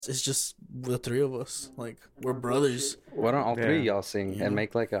it's just the three of us. Like we're brothers. Why don't all three of Yeah. y'all sing Yeah. and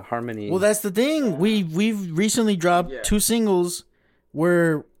make like a harmony? Well, that's the thing. We've recently dropped 2 singles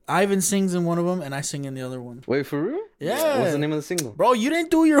where Ivan sings in one of them and I sing in the other one. Wait, for real? Yeah. What's the name of the single? Bro, you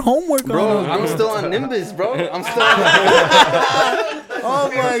didn't do your homework Bro, on I'm us, still on Nimbus, bro. I'm still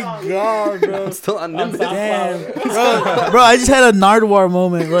Oh my god, bro. I'm still on Nimbus. Damn. Bro, I just had a Nardwar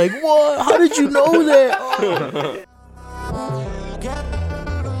moment. Like, what? How did you know that? Oh.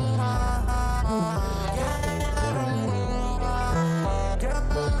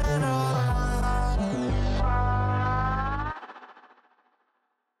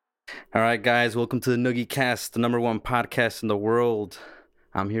 All right, guys, welcome to the Noogie Cast, the #1 podcast in the world.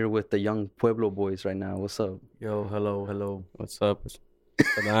 I'm here with the young Pueblo boys right now. What's up? Yo, hello. What's up?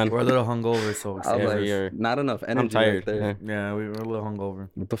 We're a little hungover, so I was Yeah, like, not enough energy I'm tired. right there. yeah, we're a little hungover.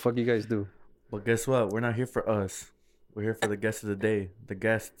 What the fuck you guys do? But guess what? We're not here for us. We're here for the guests of the day. The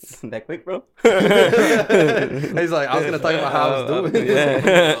guests. That quick, bro? He's like, I was gonna talk about how I was doing.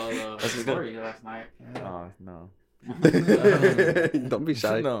 Yeah. That's the story last night. Oh, no. Don't be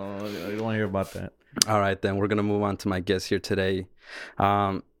shy. No, I don't want to hear about that. All right, then we're gonna move on to my guests here today.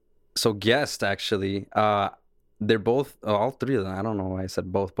 So guests actually, they're both all three of them. I don't know why I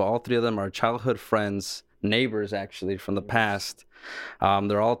said both, but all three of them are childhood friends, neighbors actually from the past.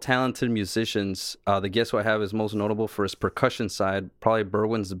 They're all talented musicians. The guest who I have is most notable for his percussion side, probably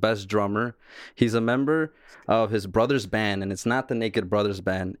Berwyn's best drummer. He's a member of his brother's band, and it's not the Naked Brothers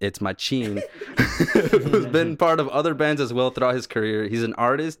band. It's MACHÍN, who's been part of other bands as well throughout his career. He's an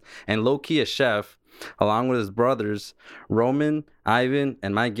artist and low-key a chef, along with his brothers, Roman, Ivan,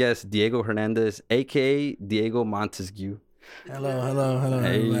 and my guest, Diego Hernandez, a.k.a. Diego Montesquieu. Hello,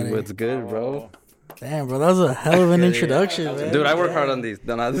 Hey, everybody. what's good, bro? Damn, bro, that was a hell of an introduction, man. Dude, I work hard on these.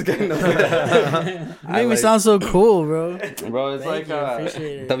 No, no, this guy knows. You made me sound so cool, bro. Bro, it's Thank like you,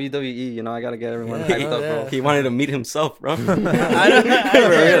 appreciate it. WWE, you know, I gotta get everyone Yeah, hyped bro, up, bro. yeah. He wanted to meet himself, bro. I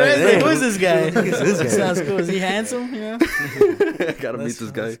don't, who's this guy? Sounds cool. Is he handsome? Yeah. Gotta meet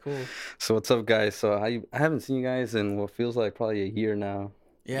this guy. That's cool. So what's up, guys? So I haven't seen you guys in what feels like probably a year now.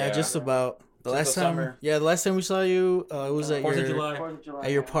 Yeah, Yeah. just about. The Since last the time, summer. the last time we saw you, it was at 4th of your July.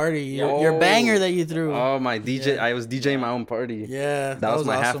 at your party, your Oh. banger that you threw. Oh, my DJ! Yeah. I was DJing my own party. Yeah, that was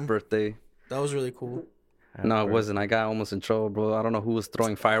my awesome. half birthday. That was really cool. No, it wasn't. I got almost in trouble, bro. I don't know who was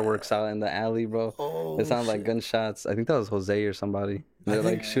throwing fireworks out in the alley, bro. Oh, It sounded like shit. gunshots. I think that was Jose or somebody. I They're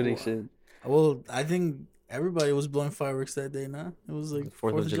like think- shooting shit. Well, I think everybody was blowing fireworks that day. Nah, it was like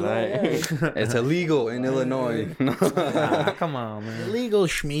 4th of July. Yeah. It's illegal in Illinois. Ah, come on, man. Illegal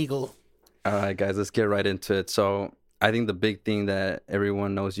schmeagle. All right, guys, let's get right into it. So I think the big thing that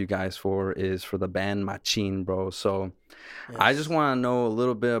everyone knows you guys for is for the band MACHÍN, bro. So I just want to know a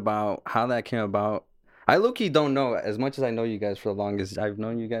little bit about how that came about. I low-key don't know as much as I know you guys for the longest. I've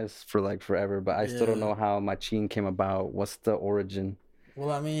known you guys for like forever, but I still don't Yeah. know how MACHÍN came about. What's the origin? Well,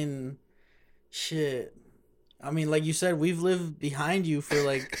 I mean, shit. I mean, like you said, we've lived behind you for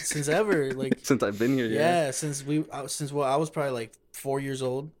like since ever. Like, Since I've been here, yeah. yeah, since I was probably like 4 years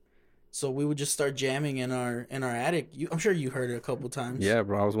old. So we would just start jamming in our attic. I'm sure you heard it a couple times. Yeah,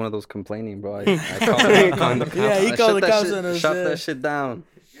 bro. I was one of those complaining, bro. I called the cops. Yeah, he I called shut the that cops shit- on us, Shut yeah. that shit down.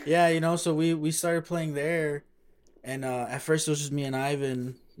 Yeah, you know, so we started playing there, and at first it was just me and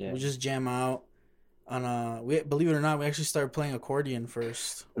Ivan. Yeah. We just jam out. We believe it or not, we actually started playing accordion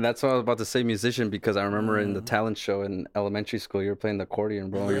first. That's what I was about to say, musician, because I remember in the Mm. talent show in elementary school, you were playing the accordion,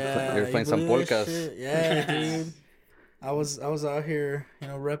 bro. You were you playing some believe that polkas. shit? Yeah, dude. I was out here, you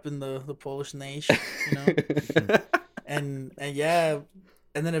know, repping the Polish nation, you know, and yeah,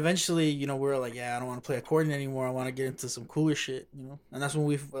 and then eventually, you know, we were like, yeah, I don't want to play accordion anymore. I want to get into some cooler shit, you know, and that's when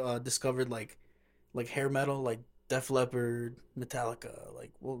we discovered like hair metal, like Def Leppard, Metallica.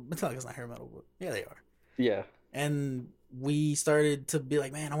 Like, well, Metallica's not hair metal, but yeah, they are. Yeah. And we started to be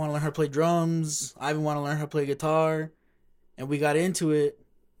like, man, I want to learn how to play drums. I even want to learn how to play guitar, and we got into it.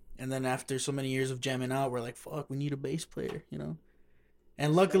 And then after so many years of jamming out, we're like, fuck, we need a bass player, you know?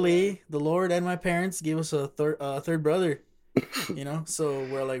 And luckily, the Lord and my parents gave us a third brother, you know? So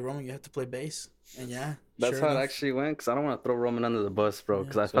we're like, Roman, you have to play bass. And yeah. That's sure how it enough. actually went, because I don't want to throw Roman under the bus, bro,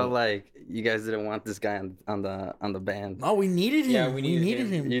 because I So- felt like you guys didn't want this guy on the band. No, we needed him. Yeah, we we needed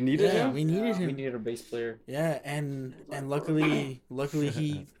him. him. You needed yeah, him? we needed him. We needed a bass player. Yeah, and luckily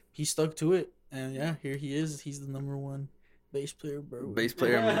he stuck to it. And yeah, here he is. He's the #1 bass player, bro. Bass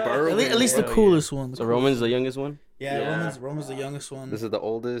player, Yeah. Burrow. At least the Hell yeah. coolest one. So Roman's the youngest one? Yeah, Yeah. Roman's the youngest one. This is the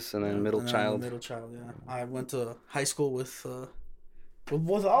oldest, and then Yeah, middle and then child. Middle child, yeah. I went to high school with all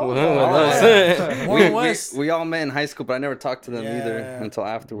With of us. them. Warren West. We all met in high school, but I never talked to them either Yeah. until When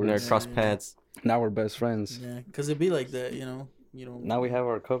they're afterwards. cross paths. Now we're best friends. Yeah, because it'd be like that, you know. Now we have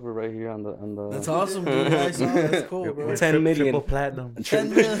our cover right here on the. That's awesome, dude. I saw it. That's cool, bro. 10 million. Triple platinum. 10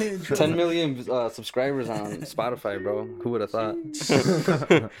 million. 10 million subscribers on Spotify, bro. Who would have thought?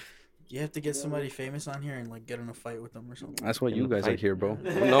 You have to get somebody famous on here and like get in a fight with them or something. That's what you guys are here, bro.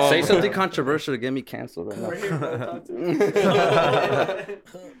 No. Say something controversial to get me canceled right We're now. here, bro. Talk to me.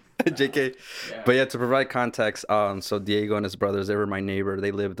 JK. Yeah. But yeah, to provide context, so Diego and his brothers, they were my neighbor.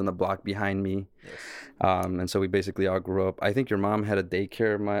 They lived in the block behind me. Yes. And so we basically all grew up. I think your mom had a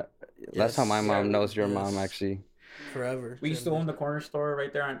daycare. That's how my Yes. mom knows your Yes. mom, actually. Forever. We used to own the corner store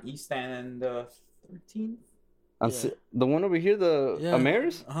right there on East and 13th. Yeah. The one over here, the Yeah.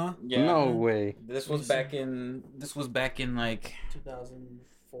 Amaris? Uh-huh. Yeah. No way. This was back in like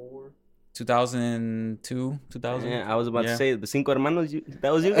 2004. 2002, 2000. Yeah, I was about Yeah. to say the Cinco Hermanos.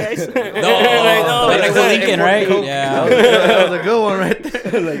 That was you guys. No, like the Lincoln, right? Yeah. That was a good one right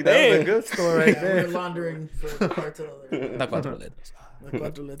there. Like that was a good store right Yeah, we're there. laundering for the cartel there. La Cuatro Letras. The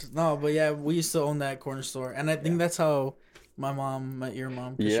cuatro letras. No, but yeah, we used to own that corner store, and I think that's how my mom met your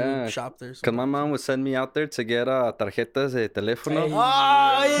mom. 'Cause Yeah. she shopped there. Because my mom would send me out there to get tarjetas de teléfono. Hey.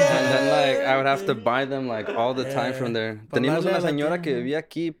 Oh, yeah. And then, like, I would have to buy them, like, all the time from there. Teníamos una señora que vivía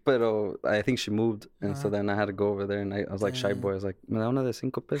aquí, pero I think she moved. And so then I had to go over there, and I was like, shy boy. I was like, me da una de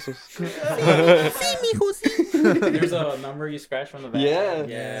 5 pesos. There's a number you scratch from the back. Yeah.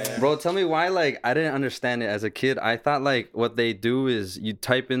 Yeah. Bro, tell me why, like, I didn't understand it as a kid. I thought, like, what they do is you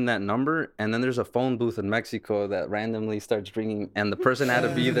type in that number, and then there's a phone booth in Mexico that randomly starts ringing, and the person had to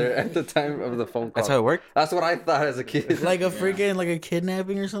be there at the time of the phone call. That's how it worked. That's what I thought as a kid. Like a freaking like a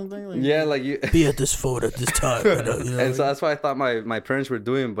kidnapping or something. Like, Yeah, like you. be at this phone at this time. You know, And so that's what I thought my parents were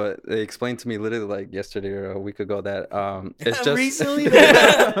doing, but they explained to me literally like yesterday or a week ago that it's just recently.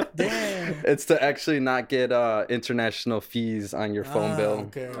 Damn. it's to actually not get international fees on your phone bill.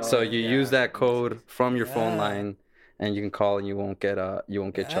 Okay. So you use that code from your phone Yeah. line, and you can call and you won't get Yeah,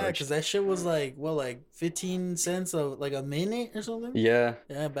 charged. because that shit was like like 15 cents like a minute or something. Yeah.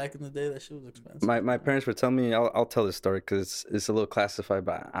 Yeah, back in the day, that shit was expensive. My parents were telling me I'll tell this story because it's a little classified,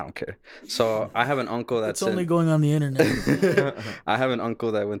 but I don't care. So I have an uncle that's It's only going on the internet. I have an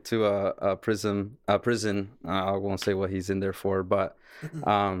uncle that went to a prison. I won't say what he's in there for, but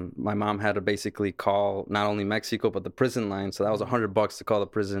my mom had to basically call not only Mexico but the prison line. So that was $100 to call the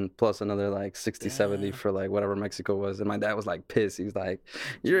prison plus another like 60, 70 for like whatever Mexico was. And my dad was like pissed. He's like,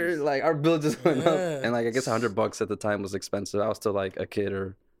 "You're like our bill just went up," Yeah. and like I guess $100 at the time was expensive. I was still like a kid,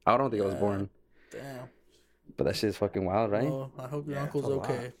 or I don't think I was born. Damn. But that shit's fucking wild, right? Well, I hope your uncle's a lot.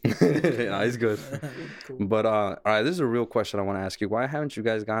 okay. Yeah, he's good. Cool. But all right, this is a real question I want to ask you. Why haven't you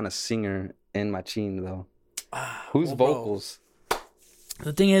guys gotten a singer in MACHÍN though? Who's Well, bro, vocals?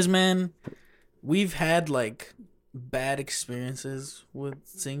 The thing is, man, we've had like bad experiences with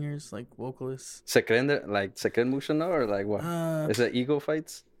singers, like vocalists. Se creen mucho, no? Or like what? Is it ego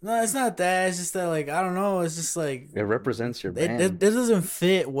fights? No, it's not that. It's just that, like, I don't know. It's just like It represents your it band. doesn't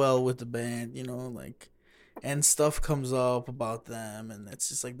fit well with the band, you know, like, and stuff comes up about them, and it's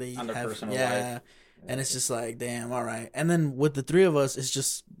just like they On their have, personal yeah, life. and it's just like, damn, all right. And then with the three of us, it's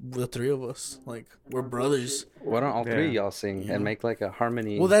just the three of us, like we're brothers. Why don't all three of Yeah. y'all sing Yeah. and make like a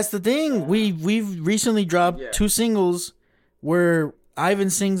harmony? Well, that's the thing. We've recently dropped Yeah. 2 singles where Ivan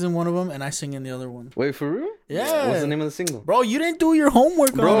sings in one of them and I sing in the other one. Wait, for real? Yeah. What's the name of the single? Bro, you didn't do your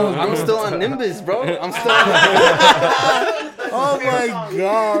homework Bro, on I'm us, still on Nimbus, bro. I'm still Oh my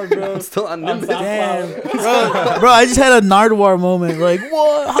god, bro. I'm still on Nimbus. Damn. Bro, I just had a Nardwar moment. Like,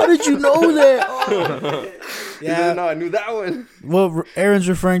 what? How did you know that? Oh. You didn't know I knew that one. What Aaron's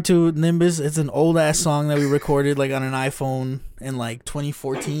referring to, Nimbus, it's an old ass song that we recorded like on an iPhone in like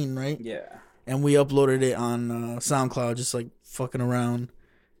 2014, right? Yeah. And we uploaded it on SoundCloud, just like fucking around.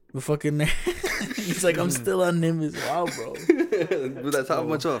 We fucking he's like, I'm still on Nimbus. Wow, bro. Dude, that's how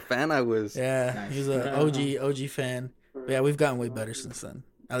much of a fan I was. Yeah, Nice. he's a OG fan. But yeah, we've gotten way better since then.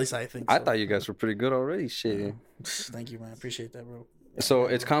 At least I think. I so. thought you guys were pretty good already. Shit. Thank you, man. Appreciate that, bro. So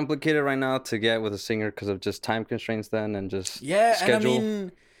it's complicated right now to get with a singer because of just time constraints then and just Yeah, schedule. and I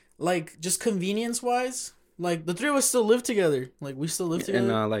mean, like, just convenience wise, like the three of us still live together. Like we still live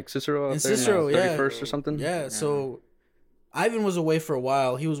together. And like Cicero out In there Cicero, in, yeah. 31st or something? Yeah, so Ivan was away for a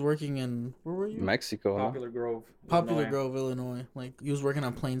while. He was working in where were you? Mexico. Huh? Popular Grove. Popular Illinois. Grove, Illinois. Like he was working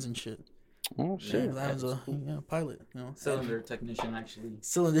on planes and shit. Oh, Yeah, shit. that was a pilot. You know, Cylinder technician, actually.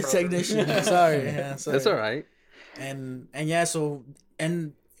 cylinder Brother. technician. Sorry, yeah, sorry. That's all right. And yeah, so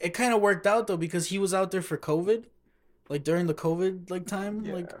and it kind of worked out though because he was out there for COVID, like during the COVID like time,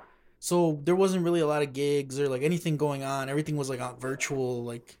 like so there wasn't really a lot of gigs or like anything going on. Everything was like on virtual,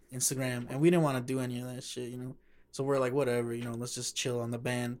 like Instagram, and we didn't want to do any of that shit, you know. So we're like, whatever, you know, let's just chill on the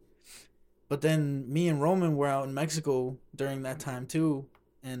band. But then me and Roman were out in Mexico during that time too,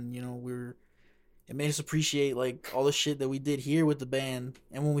 and it made us appreciate like all the shit that we did here with the band.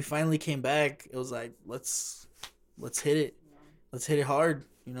 And when we finally came back, it was like let's hit it, hard,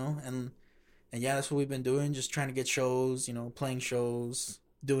 and yeah, that's what we've been doing, just trying to get shows, playing shows,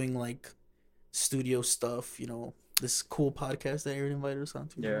 doing like studio stuff, this cool podcast that Aaron invited us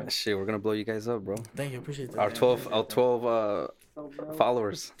onto. Yeah. Shit, we're gonna blow you guys up, bro. Thank you, appreciate that. Our 12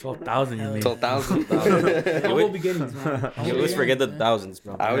 followers. 12,000, you Hell mean? yeah. 12,000. Humble beginnings, man. You always forget the thousands,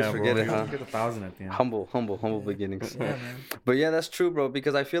 bro. I always Yeah, forget bro, it, you huh? Get 1,000 at the end. Humble beginnings. Yeah, man. But yeah, that's true, bro.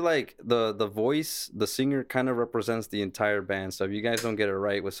 Because I feel like the voice, the singer, kind of represents the entire band. So if you guys don't get it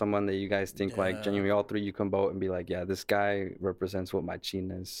right with someone that you guys think like Yeah. genuinely all three, you can vote and be like, yeah, this guy represents what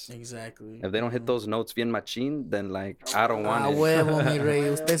MACHÍN is. Exactly. If they don't hit those notes bien MACHÍN, then like I don't want it. Huevo, mi rey,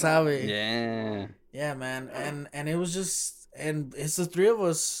 usted sabe. Yeah. Yeah, man, and it was just, and it's the three of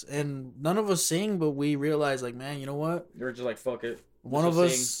us, and none of us sing, but we realized, like, man, you know what? You're just like, fuck it. One Let's of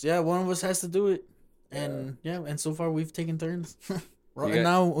just us, one of us has to do it, and and so far we've taken turns. You And got-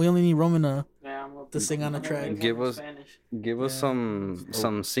 now we only need Roman Yeah, I'm to sing on the track. Give us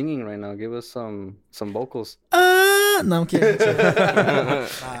some singing right now. Give us some vocals. No, I'm kidding.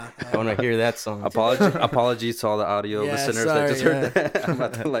 I want to hear that song. Apologies to all the audio Yeah, listeners sorry, that just heard that. I'm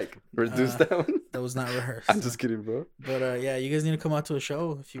about to like reduce that one. That was not rehearsed. I'm just kidding, bro. But yeah, you guys need to come out to a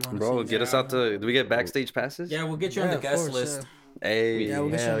show if you want to. Bro, get us out to. Do we get backstage passes? Yeah, we'll get you on Yeah, the of guest course, list. Hey. Yeah, we'll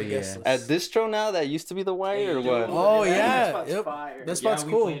get you on the Hell guest yeah. list. At Distro now, that used to be the Wire or what? Oh, yeah. That spot's Yep. fire. That spot's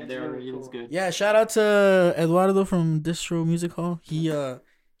we cool. played there. It was good. Yeah, shout out to Eduardo from Distro Music Hall.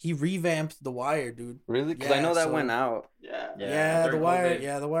 He revamped The Wire, dude. Really? Because I Yeah, know that so- went out. Yeah, during The Wire. COVID.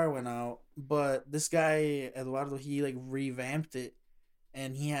 Yeah, The Wire went out. But this guy Eduardo, he like revamped it,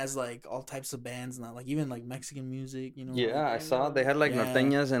 and he has like all types of bands now, like even like Mexican music. Yeah, I saw they had like Yeah.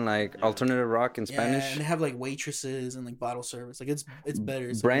 norteñas and like alternative rock in Yeah, Spanish. and they have like waitresses and like bottle service. Like it's better.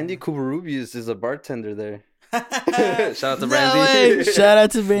 It's Brandy Kubarubius is a bartender there. better. Shout out to No Brandy. way. Shout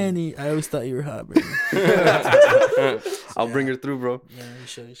out to Brandy. I always thought you were hot, Brandy. I'll bring her through, bro. Yeah, you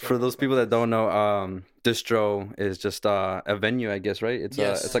should. For those people that don't know, Distro is just a venue, I guess, right? It's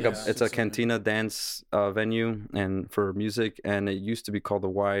Yes, it's like yes, it's a it's a- cantina dance venue and for music, and it used to be called The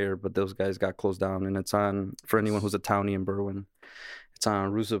Wire, but those guys got closed down, and it's on for anyone who's a townie in Berwyn. It's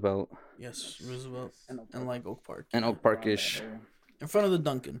on Roosevelt Yes, Roosevelt and like Oak Park. and Oak Parkish In front of the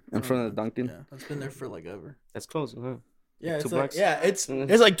Dunkin'. in front of the Dunkin'. Yeah, it's been there for like ever. That's close, huh? Yeah, Two it's like, blocks? yeah, it's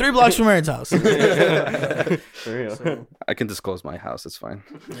like 3 blocks from Aaron's house. For real. So, I can disclose my house. It's fine.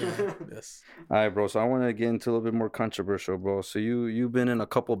 yeah, yes. All right, bro. So I want to get into a little bit more controversial, bro. So you've been in a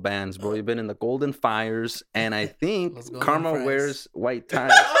couple bands, bro. You've been in the Golden Fires, and I think Let's go, Karma Fries. wears white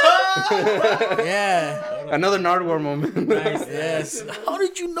ties. Yeah. Another Nardwar moment. Yes. How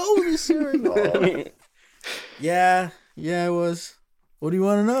did you know this, Aaron? Yeah, it was. What do you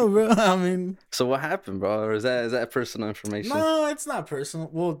want to know, bro? I mean, So what happened, bro? Or is that personal information? no, it's not personal.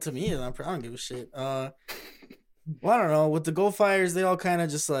 Well, to me, it's not. I don't give a shit. Well, I don't know. With the Gold Fires, they all kind of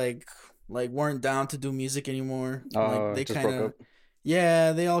just like weren't down to do music anymore. Like they just kind broke of, up.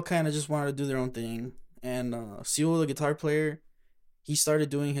 yeah, they all kind of just wanted to do their own thing. And Seal, the guitar player, he started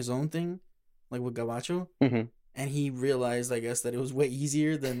doing his own thing, like with Gabacho. Mhm. And he realized, I guess, that it was way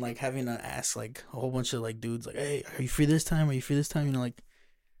easier than like having to ask like a whole bunch of like dudes, like, "Hey, are you free this time? Are you free this time?" You know, like.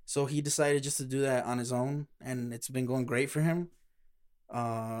 So he decided just to do that on his own, and it's been going great for him.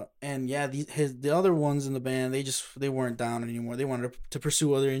 And yeah, the other ones in the band, they weren't down anymore. They wanted to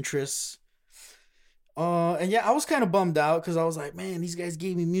pursue other interests. And yeah, I was kind of bummed out because I was like, man, these guys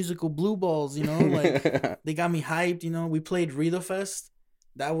gave me musical blue balls, you know, like they got me hyped. You know, we played Rita Fest,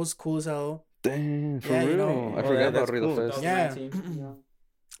 that was cool as hell. Damn, for Yeah, real. you know, I forgot about that's Rita cool. Fest. Yeah. 2019.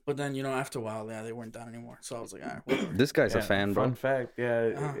 But then, you know, after a while, yeah, they weren't down anymore. So I was like, all right, whatever. This guy's a Yeah, fan, bro. Fun fact,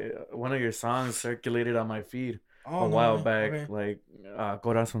 yeah, Uh-huh. one of your songs circulated on my feed Oh, a no while way. back, Okay. like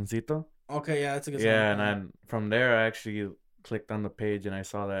Corazoncito. Okay, yeah, that's a good song. Yeah, and then from there I actually clicked on the page and I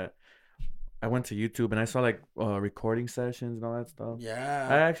saw that. I went to YouTube and I saw like recording sessions and all that stuff. I Yeah.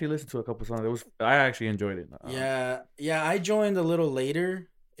 actually listened to a couple songs. I actually enjoyed it. Yeah, I joined a little later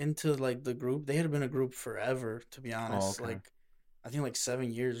into like the group. They had been a group forever, to be honest. okay. Like, I think like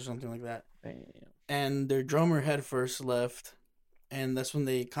 7 years or something like that. Damn. And their drummer had first left, and that's when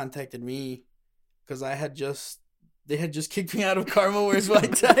they contacted me, because they had just kicked me out of Karma Wears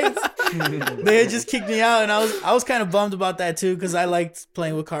White Ties. They had just kicked me out, and I was kind of bummed about that too, because I liked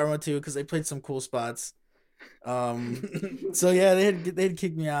playing with Karma too, because they played some cool spots. So yeah, they'd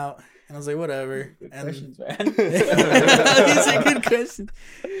kicked me out, and I was like, whatever. And Questions, man. these are good questions.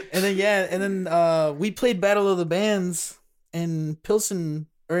 And then we played Battle of the Bands in Pilsen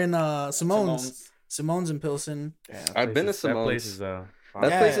or in Simone's in Pilsen. Yeah, I've been to That place Simone's. is That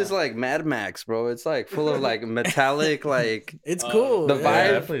Yeah. place is like Mad Max, bro. It's like full of like metallic, like It's cool. the yeah,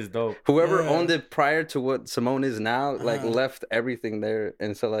 vibe- that place is dope. whoever Yeah. owned it prior to what Simone is now, like left everything there.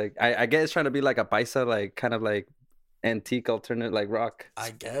 And so like I guess it's trying to be like a paisa, like kind of like antique alternate like rock.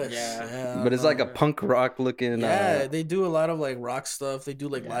 I guess. Yeah. Yeah. But it's like a punk rock looking. Yeah, they do a lot of like rock stuff. They do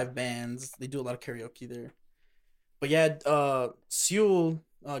like Yeah. live bands. They do a lot of karaoke there. But yeah, Seul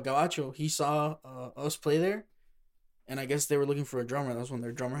Gabacho, he saw us play there, and I guess they were looking for a drummer. That was when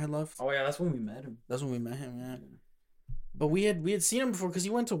their drummer had left. Oh yeah, that's when we met him. That's when we met him. Yeah. But we had seen him before because he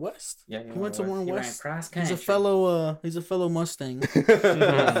went to West. Yeah, He went to Warren He ran West. cross He's country. a fellow Mustang.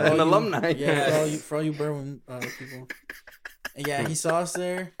 An alumni. Yeah, for all you Berwyn people. And yeah, he saw us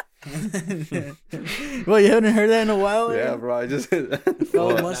there. Well, you haven't heard that in a while? Yeah, bro. I just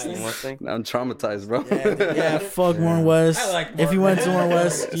Fellow Nice. Mustang. Mustang. I'm traumatized, bro. Yeah, fuck Warren West. I like if you Warren went to Warren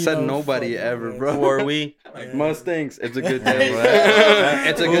West, you Said know, nobody fuck ever, Warren bro. Who are we? West. Mustangs. It's a good day. Yeah.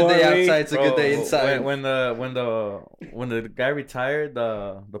 It's a good day outside. It's a good day Bro, inside. When the guy retired,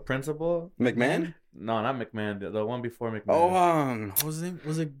 the principal. McMahon? No, not McMahon. The one before McMahon. Oh, What was his name?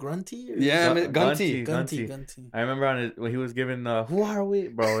 Was it Grunty? Or yeah, Gunty. Gunty. Gunty. I remember when he was giving who are we,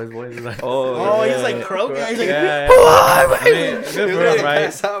 bro? His voice is like, Oh, yeah, he's like croaking. He's like, yeah, "Who are we?" I mean, good for He him, was right?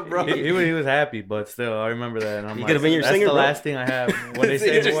 pass out, bro. He was happy, but still, I remember that. And I'm He like, could've been your that's singer, the bro. last thing I have when they It's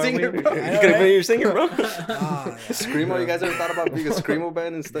say your who are singer, we? bro. You could have been your singer, bro. Ah, yeah. Screamo. You guys ever thought about being a screamo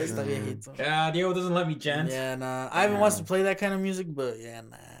band instead? Está viejito. Yeah, Diego doesn't let me gent. Yeah, nah. Ivan wants to play that kind of music, but yeah,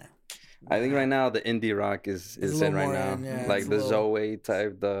 nah. I think right now the indie rock is It's a in little right more now, in, yeah, like it's a the little- Zoe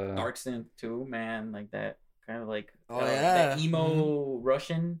type, the Dark synth too, man. Like that kind of like Oh, yeah. that emo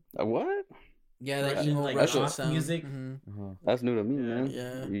Russian. what? Yeah, that Russian, emo like, Russian rock sound. music. Mhm. That's new to me, man.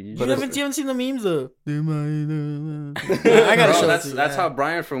 Yeah. You You just- haven't seen the memes though. I I gotta show it that's to you, that's yeah. how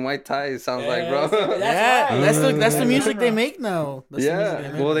Brian from White Ties sounds like, Yeah, bro. Yeah, why. that's the music they make now. That's the music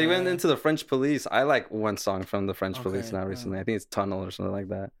Yeah, make well, they now, went yeah. into the French Police. I like one song from the French Police Okay, now yeah. recently. I think it's Tunnel or something like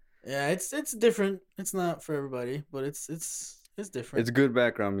that. Yeah, it's different. It's not for everybody, but it's different. It's good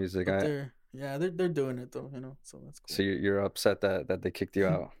background music. But they're doing it though, you know. So that's cool. So you're upset that they kicked you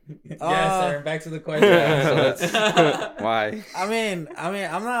out. Yes, sir. Back to the question. Yeah, so Why? I mean, I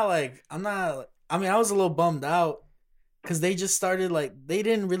was a little bummed out because they just started like they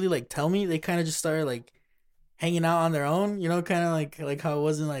didn't really like tell me. They kind of just started like hanging out on their own, you know, kind of like how it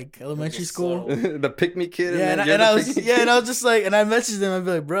was in like elementary school. The pick me kid. Yeah, then and you're I the was pick me and I kid? was just like, and I messaged them. I'd be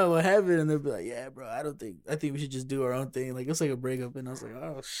like, bro, what happened? And they'd be like, yeah, bro, I think we should just do our own thing. Like it's like a breakup, and I was like,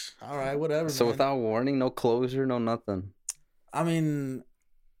 oh, all right, whatever. So man. without warning, no closure, no nothing. I mean,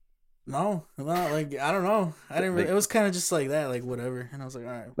 no, not like I don't know. I didn't. Really, it was kind of just like that, like whatever. And I was like,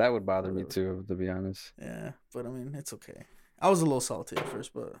 all right, That would bother me Whatever. too, to be honest. yeah. But I mean, it's okay. I was a little salty at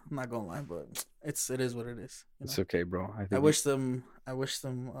first, but I'm not gonna lie. But it is what it is. You It's know? okay, bro. I think I wish them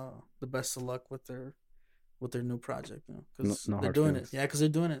the best of luck with their new project. You know, because No they're hard doing feelings. it. Yeah, because they're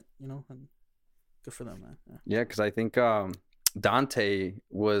doing it. You know, and good for them, man. Yeah. Yeah, because I think Dante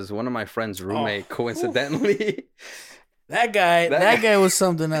was one of my friend's roommate, Oh. coincidentally. That guy, That that guy- guy was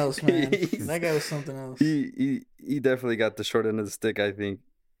something else, man. He's- That guy was something else. he definitely got the short end of the stick, I think.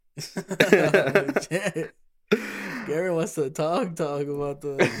 Shit. Gary wants to talk about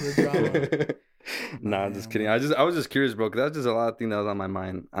the drama. Nah, I'm just Damn, kidding. I was just curious, bro, because that's just a lot of things that was on my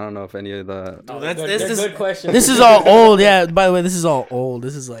mind. I don't know if any of the No, that's- good, this they're is- good question. This is all old, yeah. By the way, this is all old.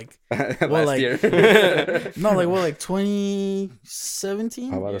 This is like last like- year. no, like what, like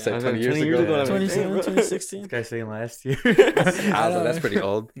 2017, I was about to say Yeah. 20 years 20 years ago. ago, 2017, bro. 2016. This guy saying last year. I was like, that's pretty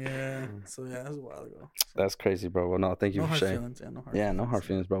old. Yeah. So yeah, that was a while ago. That's crazy, bro. Well, no, thank you No for hard sharing. feelings. Yeah, no hard. Yeah, no hard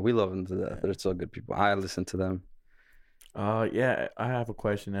feelings, bro. We love them to death. Yeah. They're still good people. I listen to them. Yeah, I have a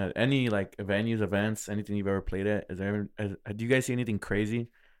question. Any like venues, events, anything you've ever played at? Do you guys see anything crazy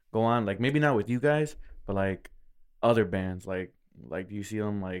go on? Like maybe not with you guys, but like other bands. Like do you see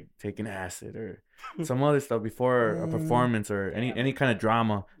them like taking acid or some other stuff before a performance or any kind of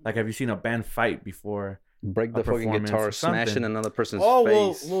drama? Like have you seen a band fight before? Break the A fucking performance guitar, or smashing something. another person's Oh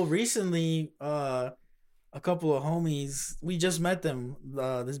face. well, recently, a couple of homies, we just met them.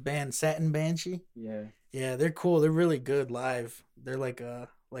 This band, Satin Banshee. Yeah. Yeah, they're cool. They're really good live. They're like a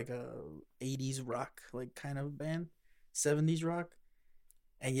 80s rock like kind of band, 70s rock.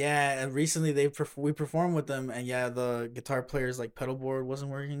 And yeah, and recently we performed with them, and yeah, the guitar player's like pedal board wasn't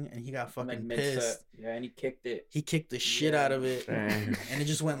working, and he got fucking Like pissed. mid-set. Yeah, and he kicked it. He kicked the shit Yeah. out of it, Dang. and it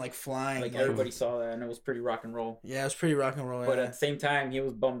just went like flying. Like everybody saw that, and it was pretty rock and roll. Yeah, it was pretty rock and roll. But yeah. at the same time, he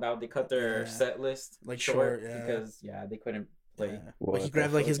was bummed out. They cut their Yeah. set list Like short, short, yeah. because they couldn't play. Yeah. What But he the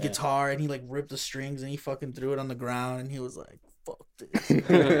grabbed like his fuck? Yeah. guitar and he like ripped the strings and he fucking threw it on the ground and he was like, fuck this.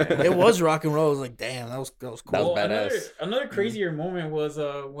 It was rock and roll. I was like, damn, that was cool. That was Well, badass. another crazier moment was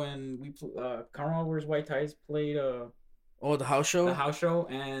when Carmel Wears White Ties played Oh, the house show the house show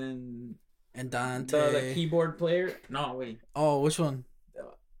and Dante. the keyboard player. No, wait. Oh, which one?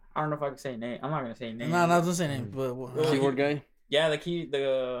 I don't know if I can say name. I'm not gonna say name. No, not the same name. But Keyboard guy. Yeah,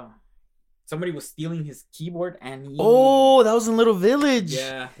 somebody was stealing his keyboard and he. oh, that was in Little Village.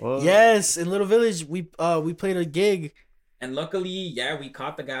 Yeah, Yes, in Little Village, we played a gig. and luckily, yeah, we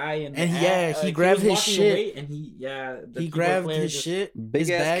caught the guy and he grabbed was his walking shit. away and the He keyboard grabbed player his just- shit, Big his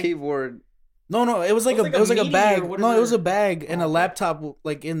ass bag. keyboard. No, it was like It was a like a bag. meeting or No, it was a whatever. bag and a Oh, okay. laptop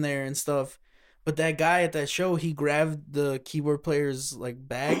like in there and stuff. But that guy at that show, he grabbed the keyboard player's like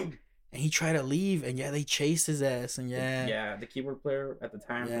bag and he tried to leave, and they chased his ass, and Yeah, the keyboard player at the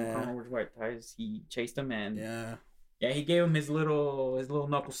time Yeah. from Carmel Wears White Ties, he chased him and yeah. he gave him his little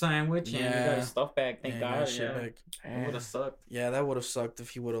knuckle sandwich and he got Yeah. his stuff back. Thank Yeah, God. that shit Yeah, back. it would have sucked Yeah, that would have sucked if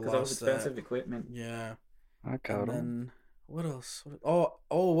he would have because that was lost expensive that. equipment. Yeah. I And got him. then what else?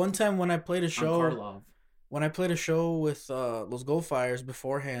 One time when I played a On show, Karlov. with Los Goldfires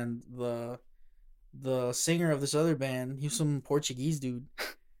beforehand, the singer of this other band, he was some Portuguese dude.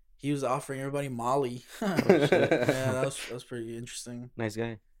 He was offering everybody Molly. Yeah, that was pretty interesting. Nice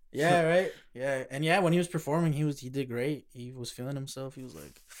guy. Yeah, right. Yeah, and when he was performing, he did great. He was feeling himself. He was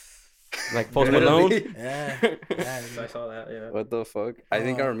like, Like Post Malone. yeah. So I saw that. Yeah. What the fuck? I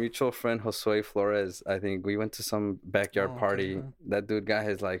think Uh, our mutual friend Josue Flores, I think we went to some backyard Oh, party. okay. That dude got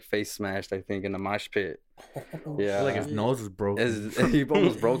his like face smashed, I think, in a mosh pit. Yeah. Like his nose was broken. He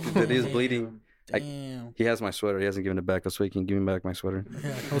almost broke it, dude. He was bleeding. Damn. He has my sweater. He hasn't given it back, so he can give me back my sweater.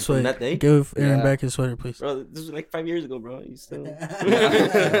 Yeah, From that day? give Aaron Yeah. back his sweater, please. Bro, this was like 5 years ago, bro. You still, you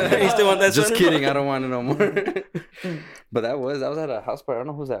You still want that? Just sweater, kidding. bro? I don't want it no more. But that was at a house party. I don't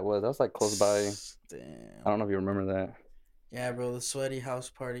know whose that was. That was like close by. I Damn. don't know if you remember that. Yeah, bro, the sweaty house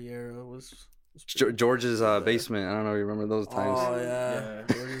party era was George's basement. I don't know if you remember those times. Oh yeah,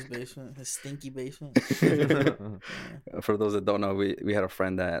 Yeah. George's basement, his stinky basement. For those that don't know, we had a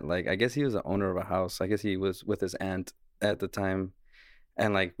friend that like I guess he was the owner of a house. I guess he was with his aunt at the time,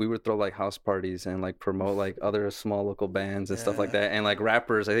 and like we would throw like house parties and like promote like other small local bands and stuff like Yeah. that, and like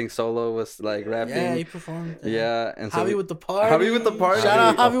rappers. I think Solo was like rapping. Yeah, he performed. Yeah, and so Javi we- with the party. Javi with the party. Shout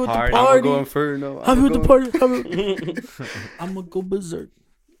out Javi with the Party. I'm party. going Inferno. Javi with the going- party. I'm gonna go berserk.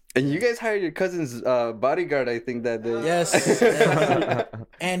 And you guys hired your cousin's bodyguard, I think, that day. Yes.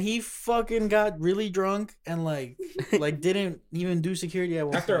 And he fucking got really drunk and like didn't even do security at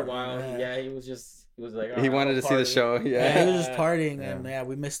one After a point. while, he was like He wanted to see the show. Yeah, he was just Yeah. partying, and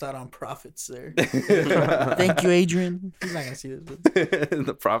we missed out on profits there. Thank you, Adrian. He's not gonna see this. But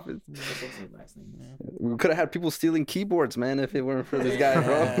The profits. We could have had people stealing keyboards, man, if it weren't for this guy,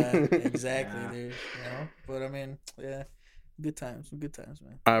 bro. exactly, dude. But I mean, yeah, good times,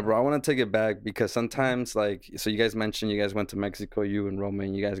 man. All right, bro. I want to take it back because sometimes, like, so you guys mentioned you guys went to Mexico, you and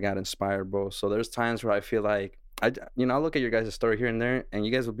Roman, you guys got inspired, bro. So there's times where I feel like I look at your guys' story here and there, and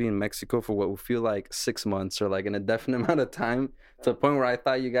you guys will be in Mexico for what will feel like 6 months or like an indefinite amount of time, to the point where I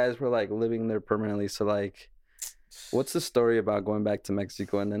thought you guys were like living there permanently. So like, what's the story about going back to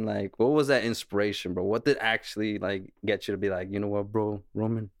Mexico? And then like, what was that inspiration, bro? What did actually like get you to be like, you know what, bro,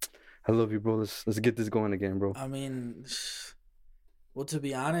 Roman, I love you, bro. Let's get this going again, bro. I mean, well, to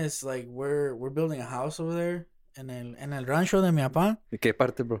be honest, like we're building a house over there en el rancho de mi papá, ¿De qué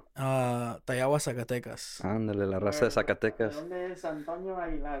parte, bro? Tayagua, Zacatecas. Ándale, la raza de Zacatecas.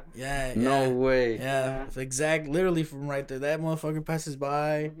 Yeah, No yeah. way. Yeah, literally from right there. That motherfucker passes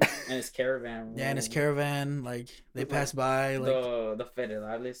by. And his caravan. Yeah, and his caravan, like they pass by, like The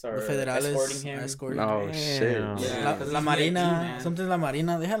federales are the federales escorting him. escorting Oh Damn. shit. Yeah. La, 'cause La he's Marina, VIP, man. something La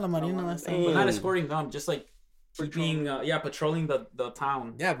Marina. They had La Marina last time. But not escorting them, just like keeping, patrolling the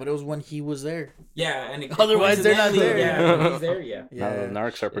town. Yeah, but it was when he was there. Yeah, and Otherwise they're not coincidentally, there. Yeah, when he's there. Yeah. Now the Yeah,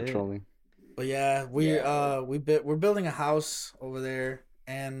 narcs are patrolling. but yeah, we're building a house over there,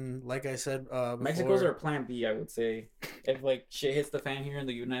 and like I said, Mexico's before, our plan B, I would say. If like shit hits the fan here in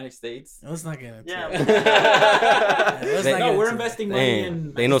the United States. Let's not get into Yeah. it. Let's not No, get we're into investing money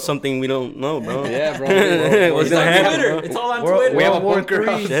in. They know Mexico. something we don't know, bro. Yeah, bro. What's It's gonna on happen, Twitter. bro? It's all on We're- Twitter. We have a World bunker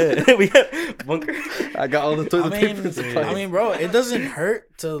War house. Shit. We have bunker. I got all the toilet paper. in the it. place. I mean, bro, it doesn't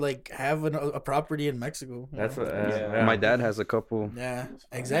hurt to like have a property in Mexico. you That's know? what. Yeah. My dad has a couple. Yeah,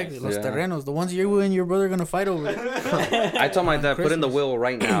 exactly. Los Yeah. terrenos, the ones you and your brother are gonna fight over. I told my dad, put in the Christmas. will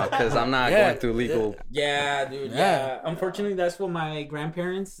right now because I'm not Yeah. going through legal. Yeah, dude. Yeah. Yeah. Unfortunately, that's what my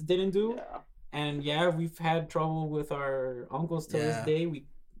grandparents didn't do. And yeah, we've had trouble with our uncles to Yeah. this day.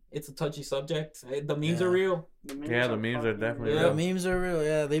 it's a touchy subject. The memes Yeah. are real. Yeah, the memes are definitely Yeah. The real. memes are real.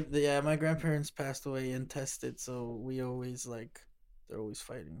 Yeah, my grandparents passed away intested, so we always they're always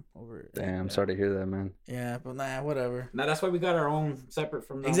fighting over it. Damn, sorry to hear that, man. Yeah, but nah, whatever. Now that's why we got our own separate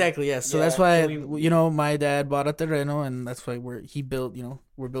from them. Exactly. Yeah. So Yeah, that's why so we- my dad bought a terreno, and that's why he built.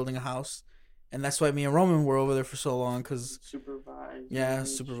 We're building a house, and that's why me and Roman were over there for so long, because Supervised.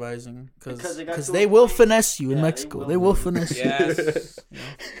 supervising, Because they got because to they a will point- finesse you in Yeah, they Mexico. will. They will finesse you. Yes. You know?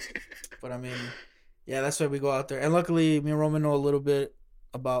 But I mean, yeah, that's why we go out there, and luckily me and Roman know a little bit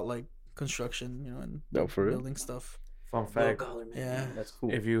about like construction, and No, for real? building stuff. Fun fact: Yeah. That's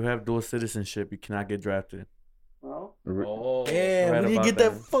cool. if you have dual citizenship, you cannot get drafted. Well, Oh. Yeah, Right when you about get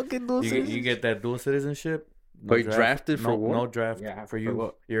that. that fucking dual You get that dual citizenship. But you're drafted for no, what? No draft Yeah, for for you.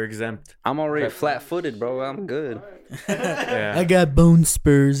 what? You're exempt. I'm already That's- flat-footed, bro. I'm good. Yeah. I got bone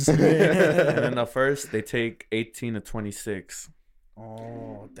spurs. And then the first, they take 18 to 26.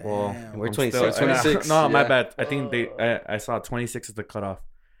 Oh damn! Well, We're I'm 26. 26, No, my yeah. bad. I think I saw 26 is the cutoff,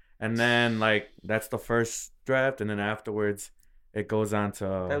 and then that's the first draft, and then afterwards, it goes on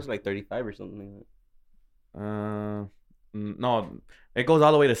That to was like 35 or something. no, it goes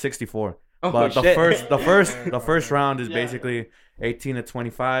all the way to 64. Oh, But shit. the first round is Yeah. basically 18 to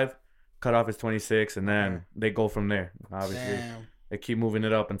 25. Cutoff is 26, and then they go from there. Obviously, Damn. they keep moving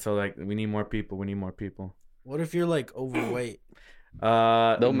it up until we need more people. We need more people. What if you're like overweight?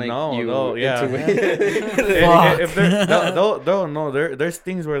 They'll make you yeah. into Fuck. If they'll no, there's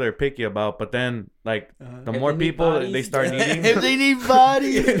things where they're picky about, but then the If more they need people bodies, they start needing. If they need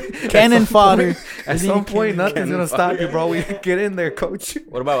bodies, cannon fodder. At some point, nothing's gonna stop you, bro. We get in there, coach.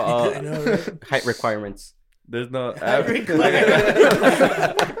 What about I know, right? height requirements? There's no requirement.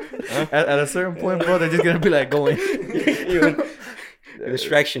 at a certain point, bro. They're just gonna be like going.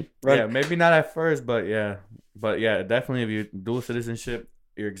 Distraction. Run. Yeah, maybe not at first, but yeah, definitely if you dual citizenship,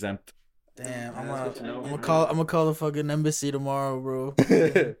 you're exempt. Damn, Yeah, I'm that's good to know. gonna call the fucking embassy tomorrow, bro.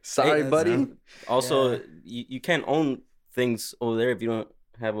 Sorry, Hey, buddy. Also, Yeah. you can't own things over there if you don't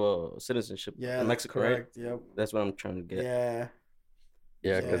have a citizenship Yeah, in that's Mexico, right? correct. Yep. That's what I'm trying to get. Yeah.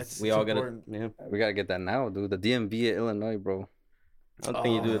 Yeah, Yeah, because it's- We all important. gotta. Yeah. we gotta get that now, dude. The DMV at Illinois, bro. I don't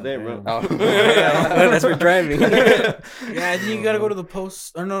think you do it there, bro. damn. Oh. That's for driving. Yeah, then you gotta go to the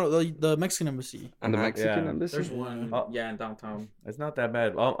post or no, the Mexican embassy. And the Uh-huh. Mexican Yeah. embassy. There's one. Oh. Yeah, in downtown. It's not that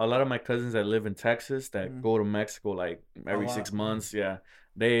bad. A lot of my cousins that live in Texas that Mm. go to Mexico like every lot. 6 months, yeah,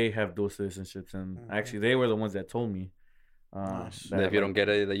 they have dual citizenships, and Mhm. actually they were the ones that told me. Nice. That if you don't get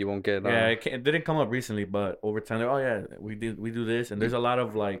it, that you won't get. Yeah, it didn't come up recently, but over time, they're, oh yeah, we do this, and there's a lot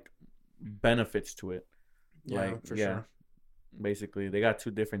of benefits to it. Yeah, for sure. Basically, they got 2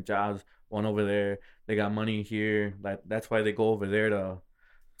 different jobs. One over there, they got money here. That's why they go over there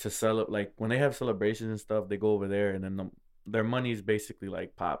to sell it. Like when they have celebrations and stuff, they go over there, and then their money's basically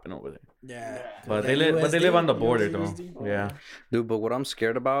popping over there. Yeah. But Yeah, they live on the USD, border though. USD. Yeah. Dude, but what I'm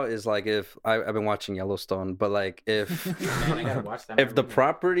scared about is if I've been watching Yellowstone, but if Man, I gotta watch that. if the movie.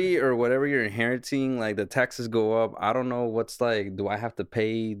 property or whatever you're inheriting, the taxes go up, I don't know what's do I have to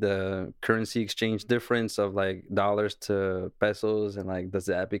pay the currency exchange difference of dollars to pesos, and does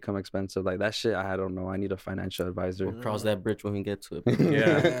that become expensive? That shit, I don't know. I need a financial advisor. We'll cross that bridge when we get to it. Yeah.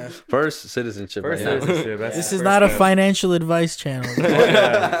 Yeah. First citizenship. First right now. citizenship. That's This the is first not a step. financial advice channel.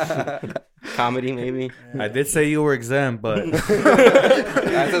 Comedy, maybe. I did say you were exempt, but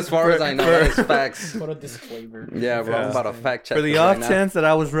That's as far as I know. That is facts. Put a disclaimer. Yeah, bro. I'm Yeah. about to fact check for the this off right now. chance that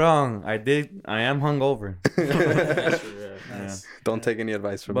I was wrong, I am hungover. Nice. Don't take any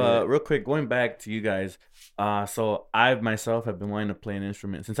advice from But me. real quick, going back to you guys, so I myself have been wanting to play an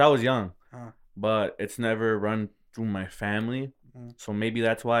instrument since I was young, Huh. but it's never run through my family. Mm. So maybe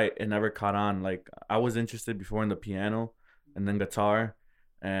that's why it never caught on. I was interested before in the piano and then guitar,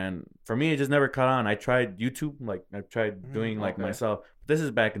 and for me it just never caught on. I tried YouTube, I tried doing okay. myself. This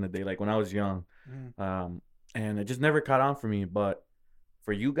is back in the day, when I was young, Mm. and it just never caught on for me. But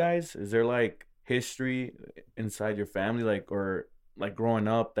for you guys, is there history inside your family, or growing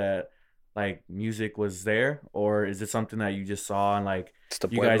up that music was there, or is it something that you just saw and It's the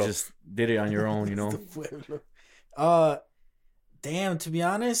you guys pueblo. just did it on your own, you know? It's the pueblo. Damn, to be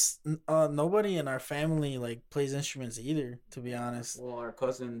honest, nobody in our family plays instruments either, to be honest. Well, our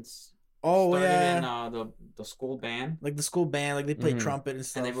cousins Oh started yeah. in the school band, The school band, they play Mhm. trumpet and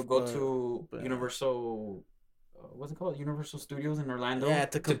stuff. and they would go but- to but- Universal. What's it called? Universal Studios in Orlando. Yeah,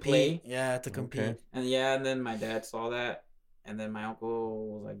 to compete. play. Yeah, to compete. Okay. And then my dad saw that, and then my uncle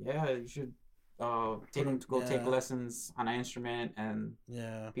was like, "Yeah, you should take him to go take Yeah. lessons on an instrument." And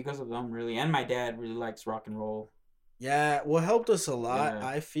Yeah. because of them, really, and my dad really likes rock and roll. Yeah, what helped us a lot, Yeah.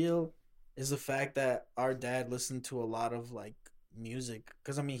 I feel, is the fact that our dad listened to a lot of music,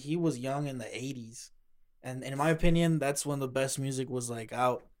 because I mean he was young in the '80s, and in my opinion, that's when the best music was like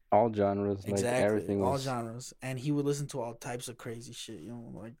out. All genres, like Exactly, everything all was. genres, and he would listen to all types of crazy shit. You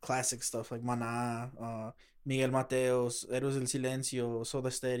know, like classic stuff like Maná, Miguel Mateos, Héroes del Silencio,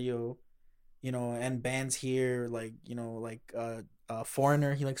 Soda Stereo. You know, and bands here like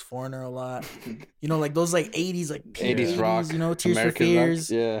Foreigner. He likes Foreigner a lot. You know, like those like '80s like peak 80s rock, You know, Tears American for rock,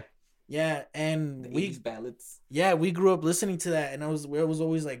 Fears. yeah. Yeah, and The we 80s ballads. we grew up listening to that, and I was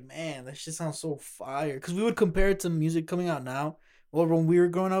always like, man, that shit sounds so fire. Because we would compare it to music coming out now, or when we were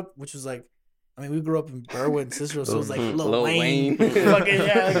growing up, which was like, I mean, we grew up in Berwyn, Cicero, so it was like Lil Wayne, fucking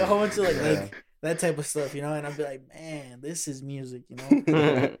yeah, like a whole bunch of like that type of stuff, you know. And I'd be like, man, this is music, you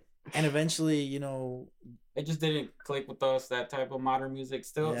know. And eventually, you know, It just didn't click with us, that type of modern music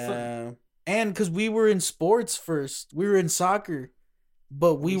still. So yeah, and because we were in sports first, we were in soccer.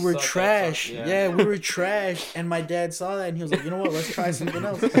 But we were sucked at trash. soccer, Yeah, we were trash. And my dad saw that and he was like, you know what? Let's try something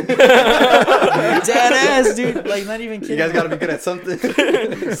else. Dead ass, dude. Like, not even kidding. You guys gotta be good at something.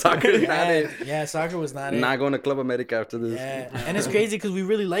 Soccer is not it. Yeah, soccer was not it. Not going to Club America after this. Yeah, and it's crazy because we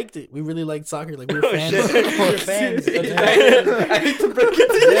really liked it. We really liked soccer. Like, we were Oh, fans. shit. We were fans. I hate to break it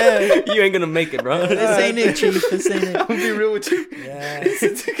to you. Yeah. You ain't gonna make it, bro. This ain't it, Chief. This ain't I'm it. gonna be real with you. Yeah.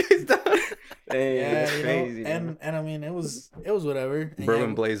 Hey, Yeah, that's you crazy. know, and I mean, it was whatever. And Berwyn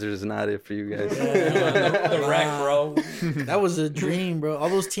yeah, Blazers is not it for you guys. Yeah. the rack, bro. that was a dream, bro. All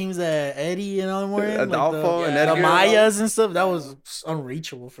those teams that Eddie and all them were in, like Adolfo and the Edgar. Mayas and stuff, that was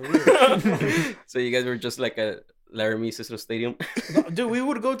unreachable for real. So you guys were just like at Laramie Cicero Stadium. Dude, we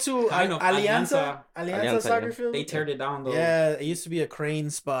would go to Kind of, Alianza Alianza, soccer yeah. field. They teared it down though. Yeah, it used to be a crane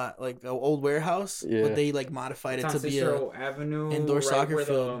spot, like an old warehouse, Yeah. but they like modified It's it on to be a Cicero Avenue, indoor right soccer where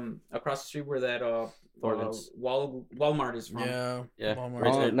field. across the street where that Ordnance. Walmart is from. yeah, Yeah. Walmart.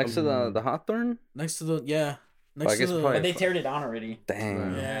 Right Oh, there. next to the Hawthorne? next to the yeah, next I guess to the probably- But they teared it down already.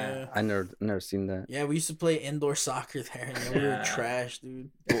 Dang. yeah. I never seen that. Yeah, we used to play indoor soccer there, and we were Yeah. trash,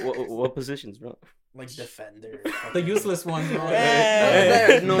 dude. What positions, bro? Like defender, The useless one, bro.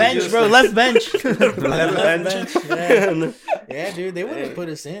 Yeah. No bench, use. bro, left bench. Left bench. Yeah. Yeah, dude, they wouldn't put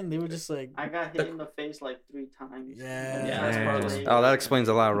us in. They were just like, I got hit in the face like 3 times. Yeah. Yeah, that's part of Damn. Oh, that explains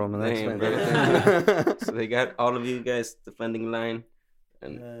a lot, Roman. That Damn, explains bro. everything. So they got all of you guys defending line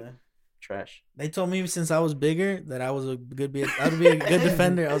and trash. they told me since I was bigger that I was I'd be a good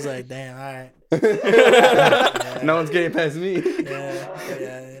defender. I was like, damn, all right. No one's getting past me.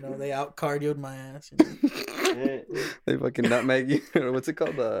 Yeah, you know, they out cardioed my ass. You know? They fucking nutmeg you. What's it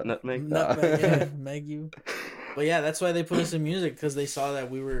called? Nutmeg. Yeah, meg you. But yeah, that's why they put us in music, because they saw that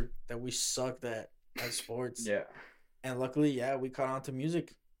we sucked at sports. Yeah. And luckily, yeah, we caught on to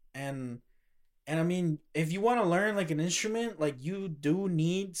music. And I mean, if you want to learn like an instrument, like you do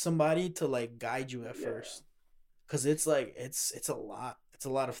need somebody to like guide you at first. Cause it's like it's a lot. It's a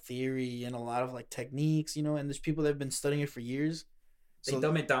lot of theory and a lot of like techniques, you know, and there's people that have been studying it for years. They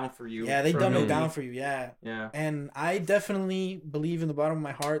dumb it down for you. Yeah, they for dumb me. it down for you, yeah. Yeah. And I definitely believe in the bottom of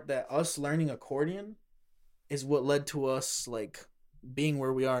my heart that us learning accordion is what led to us like being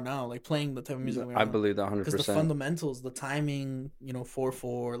where we are now, like playing the type of music we are I now. believe that Because the 100%. fundamentals, the timing, you know,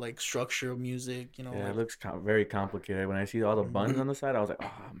 4/4, like structure of music, you know. Yeah, like- it looks very complicated. When I see all the buttons on the side, I was like,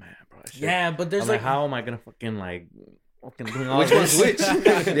 oh man, bro. that shit- yeah, but there's I'm like, how am I gonna fucking doing all Which this? one's which?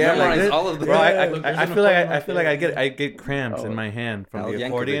 Yeah, Memorize like all of them. bro. Yeah, I feel like I get cramps Oh. in my hand from Al the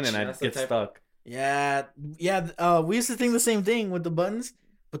accordion, Yankovic. and I That's the get type- stuck. yeah. We used to think the same thing with the buttons,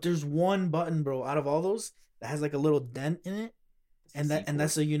 but there's one button, bro, out of all those that has like a little dent in it, and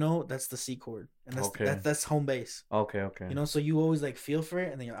that's so you know that's the C chord, and Okay. that's home base. Okay. You know, so you always like feel for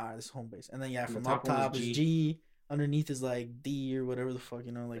it, and then you're this is home base, and then The from top up one is top is G. G, underneath is like D or whatever the fuck,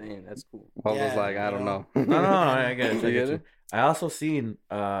 you know, like Man, that's cool. Well, I was Yeah, like, I you don't know. know. No, I get it. I You get get you. it? I also seen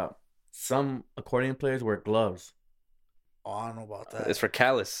some accordion players wear gloves. oh, I don't know about that. It's for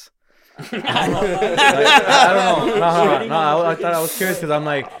callus. Like, I don't know. No, I thought I was curious because I'm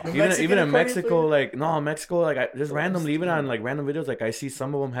like, even Mexican in accordion Mexico, player? like no, Mexico, like I just randomly, even on like random videos, like I see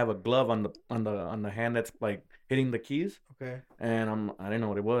some of them have a glove on the hand that's like hitting the keys, Okay, and I didn't know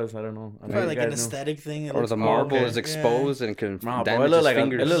what it was. I don't know. I know probably you like an guys know. aesthetic thing. It Or looks the cool. marble okay. is exposed and can Nah, bro, damage it looked his like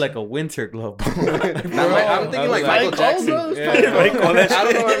fingers. it looked like a winter glove. Now, I'm thinking like Michael Michael, bro, Jackson. it's Yeah. I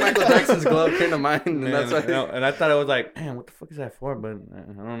don't know why Michael Jackson's glove came to mind. And Man, that's why. and I thought it was like, man, what the fuck is that for? But I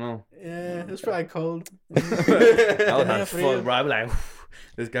don't know. Yeah, it's probably cold. I was Yeah, hot as for real. fuck, bro. I was like,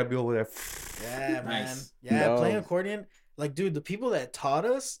 this guy be over there. Yeah, man. Nice. Yeah, No. playing accordion. Like, dude, the people that taught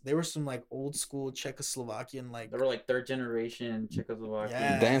us, they were some like old school Czechoslovakian, like They were like third generation Czechoslovakian.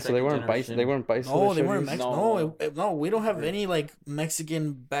 Yeah. Damn, so they weren't generation. They weren't no, they weren't Mexican. No. No, we don't have any like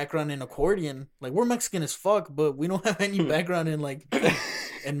Mexican background in accordion. Like, we're Mexican as fuck, but we don't have any background in like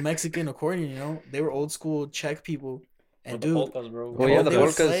in Mexican accordion. You know, they were old school Czech people. And With dude, the polkas, bro. Well, yeah, the they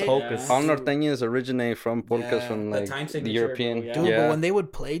would polkas. play- polkas. All Dude. norteños originate from polkas Yeah, from the like time the signature, European. bro, yeah. dude, yeah. but when they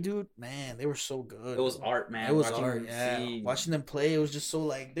would play, dude, man, they were so good. It was bro. art, man. It was Watching art, them yeah. see- Watching them play, it was just so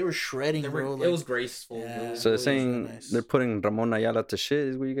like they were shredding, They were, bro. it Like, was graceful. Yeah. Bro. So they're It was really saying nice. they're putting Ramon Ayala to shit.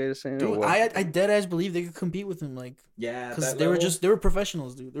 Is what you guys are saying? or dude, what? I dead ass believe they could compete with him, like, Yeah, because that they were level. just they were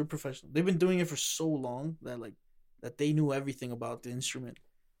professionals, dude. They were professional. They've been doing it for so long that they knew everything about the instrument.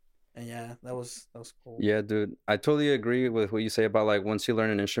 And yeah, that was cool. Yeah, dude, I totally agree with what you say about like once you learn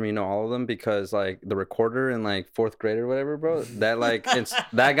an instrument, you know all of them because like the recorder in like fourth grade or whatever, bro. That like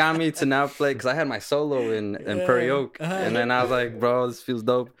that got me to now play because I had my solo in Prairie Yeah. Oak, and then I was like, bro, this feels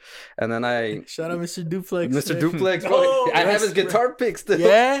dope. And then I Shout out Mr. Duplex. Mr. man. Duplex, bro, Oh, I have his rest- guitar pick still.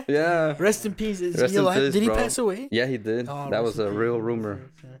 Yeah. yeah, Rest in peace. Is Rest he in alive? peace, Did he bro. pass away? yeah, he did. Oh, That rest was in a peace. real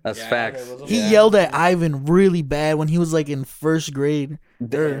rumor. That's Yeah, facts. there was a- He Yeah. yelled at Ivan really bad when he was like in first grade.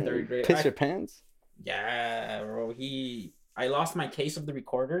 Damn, third grade. piss I- your pants. Yeah, bro. I lost my case of the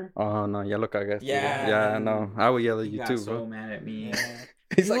recorder. Oh no, yeah, look, I guess. Yeah. yeah, I know. I would yell at He you got too, so bro. mad at me.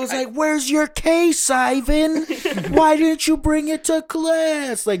 He's He was I- like, "Where's your case, Ivan? Why didn't you bring it to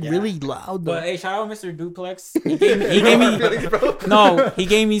class?" Like Yeah. really loud. Though. But hey, shout out Mr. Duplex. He gave me no. He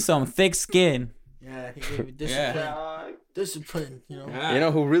gave me some thick skin. Yeah, he gave me discipline. Yeah. Discipline, you know. Yeah. You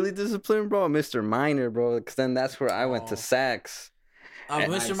know who really disciplined, bro? Mr. Minor, bro. Because then that's where I went to Oh. sax. Mr.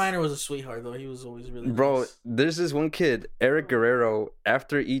 Nice. Miner was a sweetheart though. He was always really Bro, nice. there's this one kid, Eric Guerrero,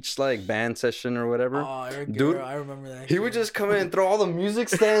 after each like band session or whatever, Oh, Eric Dude, Guerrero, I remember that. he would kid. just come in and throw all the music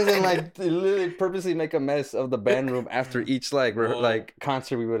stands and like literally purposely make a mess of the band room after each like Whoa. like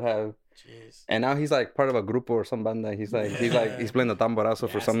concert we would have. Jeez. And now he's like part of a grupo or some banda. He's playing the tamborazo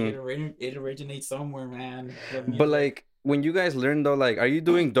for Yes, some. It originates somewhere, man. But like when you guys learn though, like, are you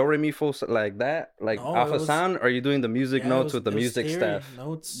doing do re mi fo like that, like No, off it a was- sound? Or are you doing the music Yeah, notes it with the was music theory, staff?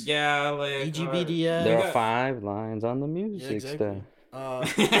 Notes. yeah, like EGBDF. There we are got- 5 lines on the music exactly.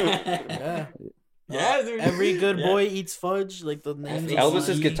 staff. Yeah. Yeah, dude. Every good Yeah. boy eats fudge. Like the name. Elvis's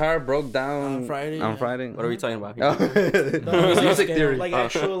Elvis's He- guitar broke down On Friday, On yeah. Friday. What are we talking about Oh. here? No, Music okay, theory. Like Oh.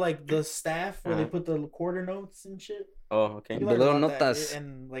 actual like the staff where they Uh-huh. put the quarter notes and shit. Oh, okay. You The learn little about that notas.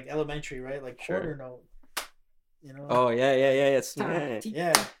 in like elementary, right? Like Sure. quarter note. You know. Oh, yeah. It's, yeah.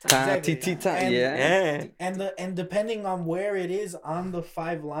 Yeah. Ta, exactly. ti, ti, ta, And- yeah. Yeah. And depending on where it is on the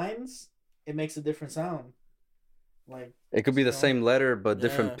 5 lines, it makes a different sound. Like It could be the So, same letter but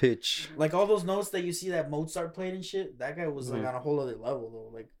different yeah. pitch. like all those notes that you see that Mozart played and shit, that guy was like Mhm. on a whole other level though.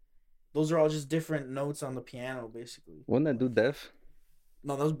 Like those are all just different notes on the piano basically. Wouldn't that do deaf?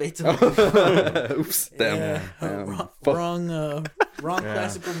 No, that was Beethoven. Oops, damn. Yeah. Damn. Wrong, Fuck. wrong Yeah.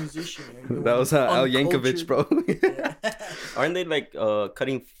 classical musician. man. That was Al Yankovic, Uncultured. bro. Yeah. Aren't they like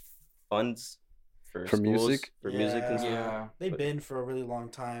cutting funds for For schools, music? For music and stuff? Yeah. They've been for a really long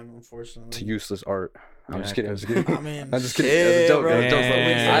time, unfortunately. It's useless art. I'm Yeah, just kidding. I'm just 'cause- kidding. I mean, I'm just kidding. Yeah, That's a joke. bro. That's a joke.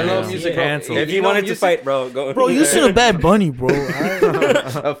 Yeah, I love yeah. music, bro. Cancelled. If you know wanted to music- fight, bro, go. bro, you listen to Bad Bunny, bro.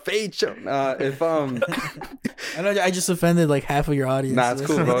 a fade show. If I know I just offended like half of your audience. Nah, it's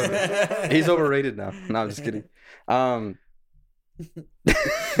cool, bro. He's overrated now. No, I'm just kidding. I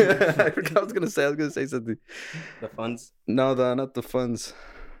forgot I was gonna say something. The funds. No, not the funds.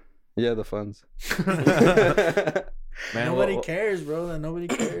 Yeah, the funds. Man, Nobody well, cares, bro. Nobody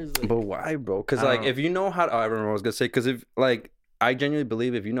cares. Like, But why, bro? Because I like, don't know. if you know how, I remember what I was gonna say. Because if like, I genuinely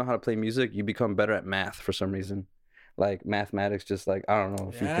believe if you know how to play music, you become better at math for some reason. Like mathematics, just like I don't know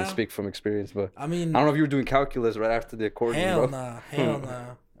if you Yeah. can speak from experience, but I mean, I don't know if you were doing calculus right after the accordion, hell bro. nah, hell nah.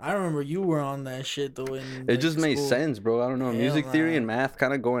 I remember you were on that shit though. In It just made school. sense, bro. I don't know. Hell Music theory nah. and math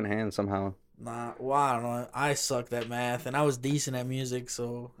kind of go in hand somehow. Nah, well, I don't know. I sucked at math, and I was decent at music,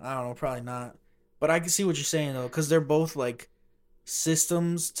 so I don't know, probably not. But I can see what you're saying though, because they're both like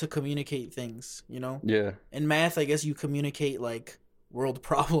systems to communicate things. You know, Yeah. in math, I guess you communicate like world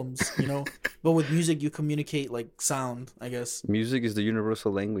problems. You know, but with music, you communicate like sound. I guess. Music is the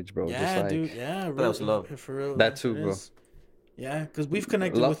universal language, bro. Yeah, just like dude. Yeah, That was love. For real. That too, it bro. is. Yeah, because we've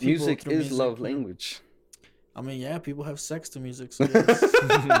connected love, with people. music through is love you know? language. I mean, yeah, people have sex to music. So yes.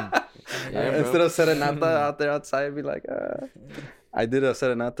 Yeah, bro. Instead of serenata out there outside, be like, I did a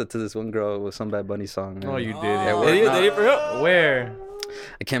serenata to this one girl with some Bad Bunny song. Oh, man. you did. Oh, it. Did you- did you for real? Where?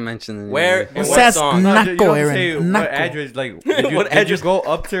 I can't mention the name. Where? What's What that? song? No, you Naco, don't Aaron. say what Naco. address. Like, did you, What did you address? go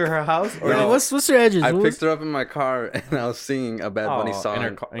up to her house? Or No. What's your address? I What picked was- her up in my car and I was singing a Bad Bunny Oh, song. in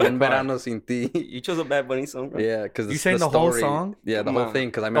her car- in your En car. verano sin ti. You chose a Bad Bunny song, bro. Yeah, because You sang the whole song? Yeah, the Come whole on. thing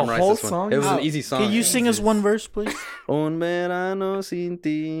because I The memorized whole this one. song? It was How- an easy song. Can you sing us one verse, please? Un verano sin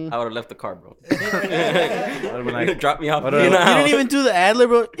ti. I would have left the car, bro. I'd've been like, Drop me off. What in up? the You house. didn't even do the ad lib,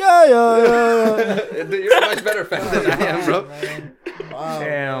 bro. Yeah. Dude, you're a much better fan than I am, bro. Wow.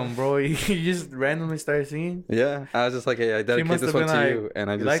 damn, bro, you just randomly started singing. Yeah, I was just like, hey, I She dedicate must this have one been to like, you, and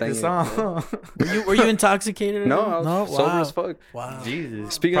I you just like sang the it. song? Were you intoxicated? No, or- I was no. sober Wow. as fuck. Wow.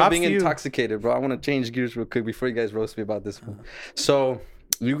 Jesus. Speaking Props of being to you. intoxicated, bro, I want to change gears real quick before you guys roast me about this one. So,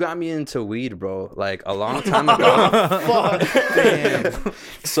 you got me into weed, bro, like a long time ago. Fuck. Damn.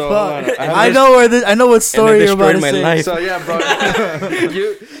 So, hold on, Fuck. have I this- know where this. I know what story they you're about to destroyed my say. life. So yeah, bro,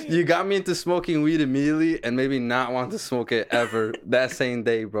 you got me into smoking weed immediately, and maybe not want to smoke it ever that same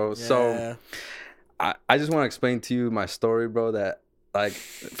day, bro. So Yeah. I just want to explain to you my story, bro. That like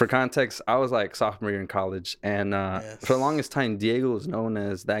for context, I was like sophomore year in college, and for the longest time, Diego was known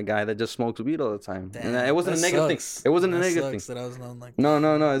as that guy that just smoked weed all the time, and it wasn't a negative thing. It wasn't a negative thing. That I was known like No,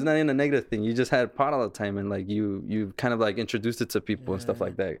 it's not even a negative thing. You just had pot all the time, and like you kind of like introduced it to people and stuff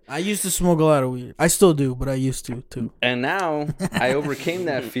like that. I used to smoke a lot of weed. I still do, but I used to too. And now I overcame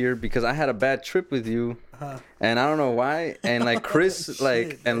that fear because I had a bad trip with you. And I don't know why. And like Chris,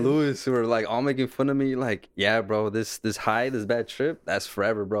 like and Louis, who were like all making fun of me, like, yeah, bro, this high, this bad trip, that's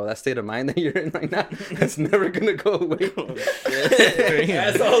forever, bro. That state of mind that you're in right now, that's never gonna go away.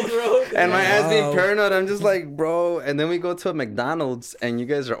 Assholes, bro. And my ass being Wow. paranoid, I'm just like, bro. And then we go to a McDonald's, and you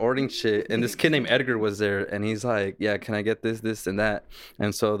guys are ordering shit. And this kid named Edgar was there, and he's like, yeah, can I get this, and that?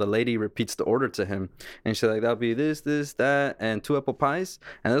 And so the lady repeats the order to him, and she's like, that'll be this, that, and 2 apple pies.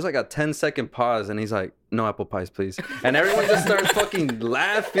 And there's like a 10-second pause, and he's like, no apple pies, please. And everyone just starts fucking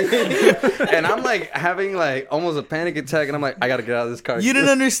laughing. And I'm like having like almost a panic attack, and I'm like, I gotta get out of this car. You didn't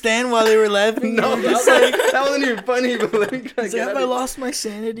understand why they were laughing? No, You were just like, that wasn't even funny. But let me try to it's like, get have out I of lost my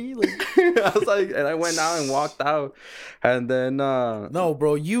sanity? Like, I was like, and I went out and walked out, and then no,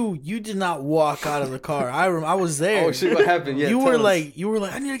 bro, you did not walk out of the car. I was there. oh shit, what happened? Yeah, you tell were us.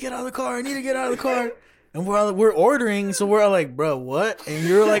 like, I need to get out of the car. I need to get out of the car. And we're ordering, so we're all like, bro, what? And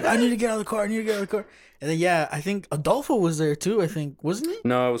you're like, I need to get out of the car. I need to get out of the car. And then yeah, I think Adolfo was there too. I think wasn't he?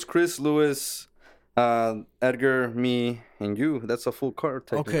 no, it was Chris, Lewis, Edgar, me, and you. That's a full car.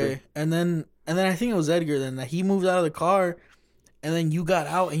 Technically. Okay, and then I think it was Edgar. Then that he moved out of the car, and then you got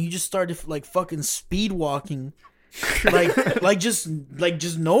out and you just started like fucking speed walking, like just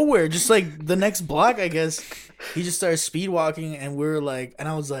nowhere, just like the next block, I guess. He just started speed walking, and we were like, and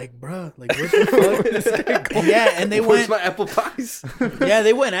I was like, bruh, like what the fuck? And yeah, and they Where's went. my apple pies? Yeah,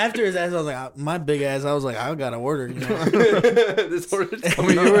 they went after his ass. I was like, my big ass. I was like, I gotta order. You know? This order's I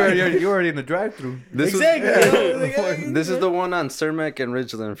coming mean, up. you were already in the drive-through. This was- Exactly. This is the one on Cermak and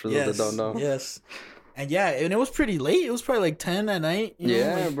Ridgeland for those Yes, that don't know. yes. And yeah, and it was pretty late. It was probably like 10 at night. You know,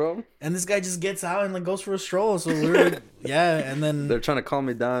 Yeah, like- bro. And this guy just gets out and like goes for a stroll. So we were, yeah. And then They're trying to calm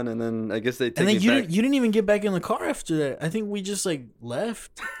me down, and then I guess they take me you back. didn't even get back in the car after that. I think we just like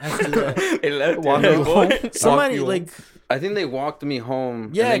left after that. They left. Walk Yeah, you boy. home. Somebody you like, I think they walked me home,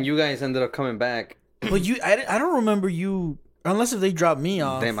 Yeah. and then you guys ended up coming back. but I don't remember you unless if they dropped me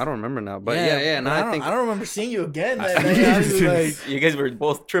off. Damn, I don't remember now. But yeah, and but I think I don't remember seeing you again that night. I was like, You guys were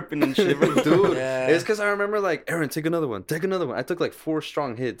both tripping and shit, bro. dude, Yeah. it's because I remember like, Aaron, take another one. I took like 4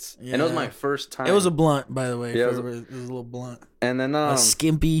 strong hits, and it was Yeah. my first time. it was a blunt, by the way. Yeah, It was a little blunt. and then A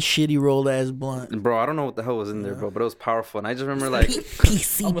skimpy, shitty rolled ass blunt. bro, I don't know what the hell was in there, bro, but it was powerful, and I just remember like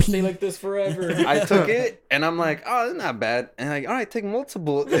PCP. I'm gonna stay like this forever. I took it, and I'm like, oh, it's not bad, and like, all right, take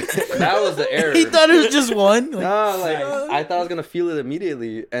multiple. That was the error. He thought it was just one. Like, No, like I thought I was gonna feel it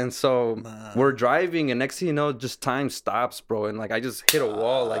immediately, and so Nah. we're driving, and next thing you know, just time stops, bro, and like I just hit a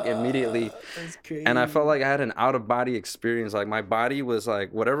wall like immediately, that's crazy. and I felt like I had an out of body experience. Like my body was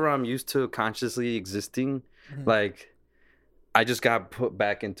like whatever I'm used to consciously existing, Mhm. like I just got put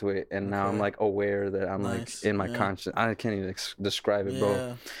back into it, and now I'm Okay. like aware that I'm Nice, like in my yeah. conscious. I can't even describe it, bro.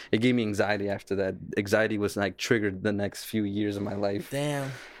 Yeah. It gave me anxiety after that. Anxiety was like triggered the next few years of my life.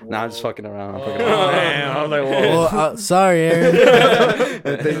 Damn. Nah, I'm just fucking around. I'm fucking Oh. around. Damn, I was like, whoa. Well, sorry,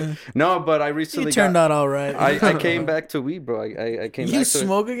 Aaron. No, but I You recently turned out all right. I came back to weed, bro. I came You back to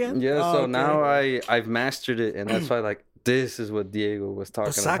smoke again? Yeah, Oh, so okay. now I've mastered it, and that's why like this is what Diego was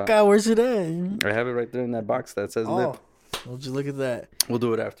talking about. Osaka, where's it at? I have it right there in that box that says Oh, lip. well, just look at that. We'll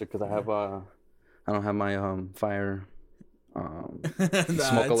do it after because I have I don't have my fire Nah, smoke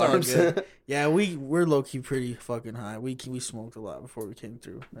it's all alarms. good. Yeah, we're low key pretty fucking high. We smoked a lot before we came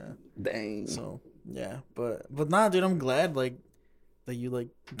through. Yeah. Dang. So yeah, but nah, dude, I'm glad. Like, that you like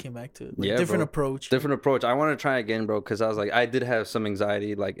came back to? Like, Yeah, different bro. approach. Different approach. I want to try again, bro, because I was like, I did have some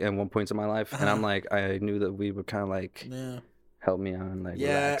anxiety like at one point in my life, and I'm like, I knew that we would kind of like Yeah. help me on like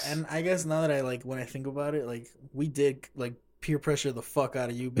Yeah, relax. and I guess now that I like when I think about it, like we did like peer pressure the fuck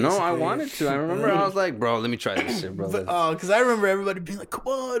out of you. Basically. No, I wanted to. I remember I was like, bro, let me try this shit, bro. But, oh, because I remember everybody being like, "Come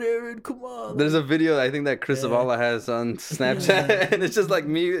on, Aaron, come on." There's a video I think that Chris Yeah. Zavala has on Snapchat, and it's just like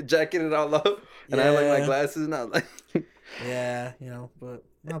me jacking it all up, and I have like my Yeah. glasses, and I was like, Yeah, you know, but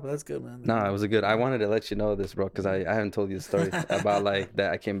no, but that's good, man. no, it was a good. I wanted to let you know this, bro, because I haven't told you the story about like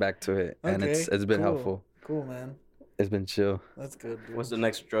that. I came back to it, and Okay, it's been cool. helpful. Cool, man. It's been chill. That's good. Dude. What's the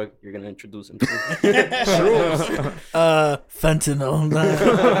next drug you're gonna introduce him to?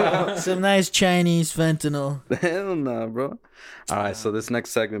 Fentanyl. Some nice Chinese fentanyl. Hell no, bro. All right, so this next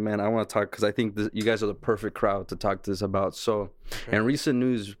segment, man, I want to talk because I think you guys are the perfect crowd to talk this about. So, in recent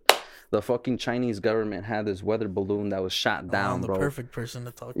news, the fucking Chinese government had this weather balloon that was shot down, I'm the bro. perfect person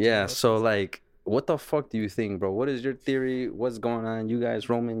to talk to. Yeah, about so this. like, what the fuck do you think, bro? What is your theory? What's going on? You guys,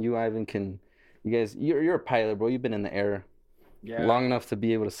 Roman, you, Ivan, you guys, you're a pilot, bro. You've been in the air long enough to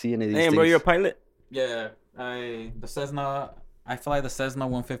be able to see any of these Damn, things. bro, you're a pilot. Yeah, the Cessna. I fly the Cessna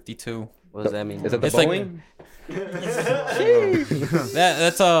 152. What does that mean? Is that the It's like- Boeing?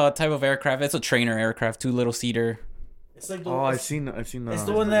 That's a type of aircraft. It's a trainer aircraft, 2 little seater. It's like the, Oh, I've it's, seen. it's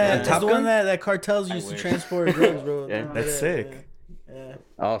the one that Yeah. it's Top the one Gun? that cartels I used to wish. transport drugs, bro. Yeah, that's sick. Yeah.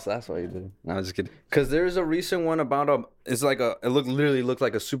 Oh, so that's why you did. No, I'm just kidding. Because there's a recent one about it's like literally looked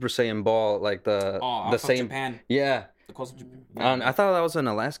like a Super Saiyan ball, like the Oh, the from same. Japan. Yeah. The coast of Japan. I thought that was in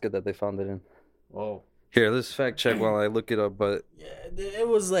Alaska that they found it in. Whoa. Here, let's fact check while I look it up. But Yeah, it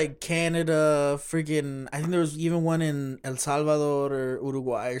was like Canada, freaking. I think there was even one in El Salvador or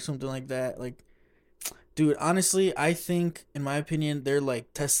Uruguay or something like that. Like, dude, honestly, I think, in my opinion, they're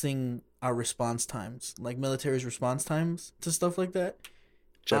like testing our response times, like military's response times to stuff like that.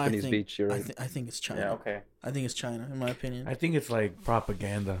 Japanese think- beach, you're right. I think it's China. Yeah. Okay. I think it's China, in my opinion. I think it's like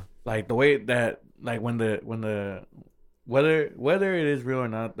propaganda. Like the way that like when the whether it is real or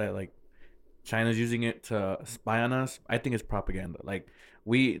not that like China's using it to spy on us, I think it's propaganda. Like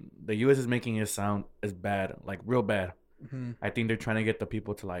the US is making it sound as bad, like real bad. Mhm. I think they're trying to get the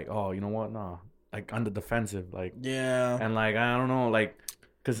people to like, oh, you know what? No. Like on the defensive, like Yeah. and like I don't know, like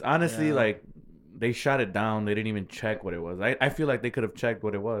cuz honestly Yeah. like they shot it down. They didn't even check what it was. I feel like they could have checked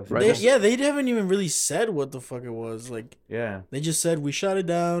what it was. Right. They haven't even really said what the fuck it was. Like, Yeah. they just said, we shot it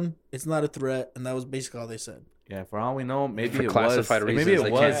down. It's not a threat. And that was basically all they said. Yeah, for all we know, maybe For it classified was. reasons, Maybe it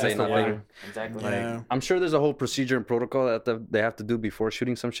they was can't just say a nothing. weather. Exactly. Like, Yeah. I'm sure there's a whole procedure and protocol that they have to do before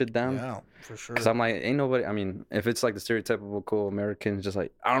shooting some shit down. Yeah, for sure. Because I'm like, ain't nobody. I mean, if it's like the stereotypical American, just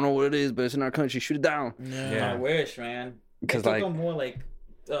like, I don't know what it is, but it's in our country, shoot it down. Yeah. Yeah. I wish, man. It Because took like, them more like.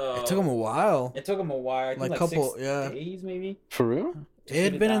 It took them a while. It took them a while. I think Like like couple- 6 yeah. days maybe. for real? to It shoot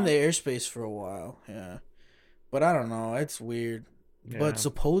had been in down. the airspace for a while. Yeah. But I don't know. It's weird. Yeah. But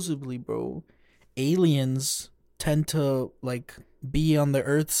supposedly, bro, aliens tend to like be on the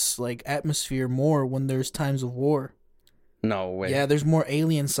Earth's like atmosphere more when there's times of war. No way. Yeah, there's more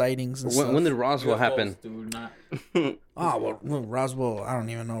alien sightings and stuff. When did Roswell UFOs, happen? Dude, not Oh well, Roswell. I don't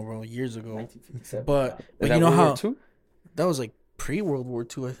even know, bro. Years ago. 1957. But Is but that you know World War how II? that was like pre-World War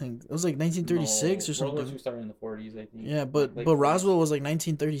II. I think it was like 1936 or World War something. II started in the 40s, I think. Yeah, but Like but 40s. Roswell was like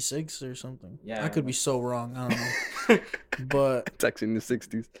 1936 or something. Yeah, I could be like- so wrong. I don't know. But It's actually in the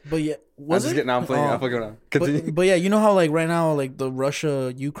 60s. yeah, I'm was just it? kidding. I'm playing. Oh. I'm fucking around. Continue. But yeah, you know how like right now like the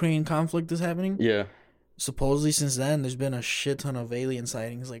Russia-Ukraine conflict is happening? Yeah. Supposedly since then there's been a shit ton of alien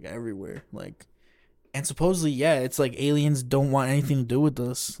sightings like everywhere. Like and supposedly yeah, it's like aliens don't want anything to do with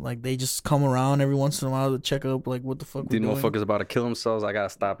us. Like they just come around every once in a while to check up like what the fuck These we're doing. motherfuckers about to kill themselves. I gotta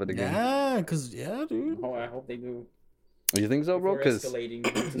stop it again. Yeah, cuz yeah, dude. Oh, I hope they do. You think so, bro? Before Because escalating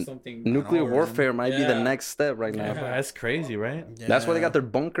into something. nuclear know, man. warfare might be the Yeah. next step right now. Yeah, but that's crazy, right? That's why they Yeah. got their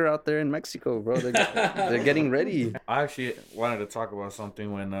bunker out there in Mexico, bro. They're getting ready. I actually wanted to talk about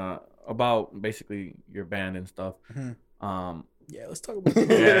something when about basically your band and stuff. Mhm. Um, Yeah, let's talk about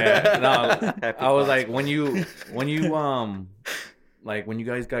yeah, no, Happy I was thoughts. like when you like when you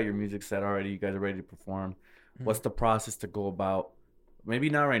guys got your music set already, you guys are ready to perform. What's the process to go about? Maybe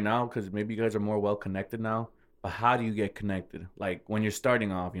not right now because maybe you guys are more well connected now. But how do you get connected? Like when you're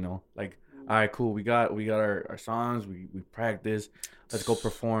starting off, you know, like all right, cool, we got our songs, we practice, let's go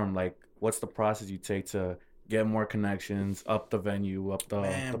perform. Like what's the process you take to get more connections, up the venue, up the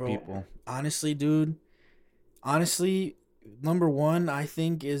bro. people? Honestly, dude. Honestly, number one, I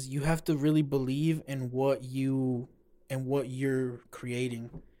think is you have to really believe in what you're creating.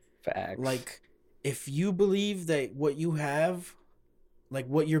 Facts. Like, if you believe that what you have, like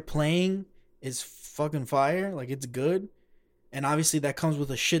what you're playing, is fucking fire, like it's good, And obviously that comes with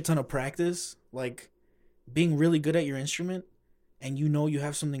a shit ton of practice. Like being really good at your instrument, and you know you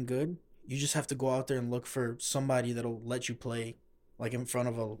have something good. You just have to go out there and look for somebody that'll let you play, like in front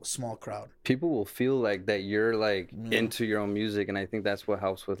of a small crowd. People will feel like that you're like Yeah. into your own music, and I think that's what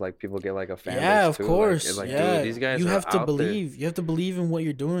helps with like people get like a fan Yeah, base of too. course. It's like, yeah, dude, these guys you are have to out there. believe. You have to believe in what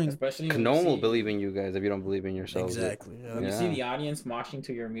you're doing. Especially 'Cause when no you one will see- believe in you guys if you don't believe in yourselves. Exactly. Yeah. When you Yeah. see the audience moshing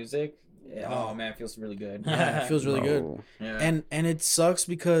to your music, oh man, it feels really good. Yeah, it feels really good. Bro. Yeah. And it sucks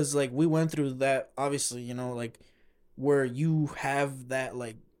because like we went through that, obviously, you know, like where you have that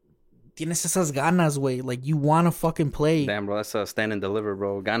like tienes esas ganas, way, like you want to fucking play. Damn, bro, that's a stand and deliver,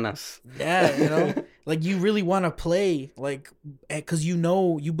 bro. Ganas. Yeah, you know, like you really want to play, like, because you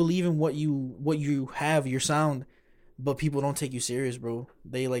know you believe in what you have, your sound, but people don't take you serious, bro.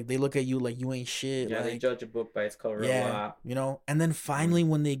 They look at you like you ain't shit. Yeah, like, they judge a book by its cover a yeah, lot. you know. And then finally,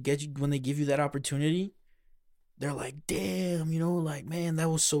 when they give you that opportunity, they're like, damn, you know, like, man, that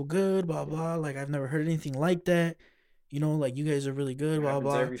was so good, blah blah. Like I've never heard anything like that. You know, like you guys are really good, It blah happens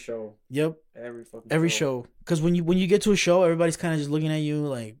blah. every show. Yep. Every fucking Every show, because when you get to a show, everybody's kind of just looking at you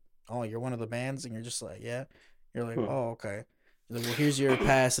like, oh, you're one of the bands, and you're just like, yeah. You're like, oh, okay. You're like, well, here's your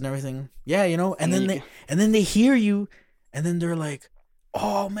pass and everything. Yeah, you know. And then they hear you, and then they're like,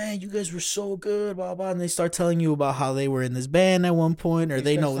 oh man, you guys were so good, blah blah. And they start telling you about how they were in this band at one point, or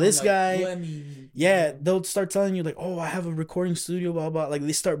they know this guy. Yeah, they'll start telling you like, oh, I have a recording studio, blah blah. Like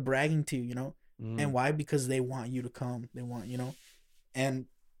they start bragging to you, you know. And why? Because they want you to come. They want, you know. And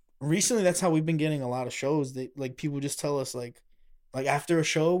recently that's how we've been getting a lot of shows. They like people just tell us like after a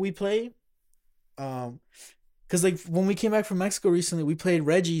show we play, because like when we came back from Mexico recently, we played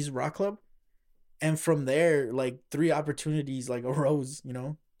Reggie's Rock Club, and from there like 3 opportunities like arose, you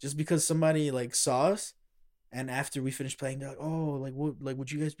know, just because somebody like saw us, and after we finished playing, they're like, oh, like what, like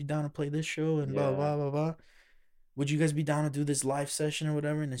would you guys be down to play this show and blah blah blah blah. Would you guys be down to do this live session or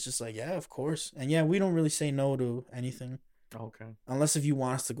whatever? And it's just like, yeah, of course. And yeah, we don't really say no to anything. Okay. Unless if you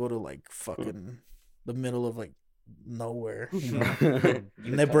want us to go to like fucking the middle of like nowhere, you know,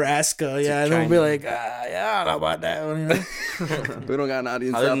 Nebraska, yeah, and they'll be like, yeah, I don't know about that one, you know. We don't got an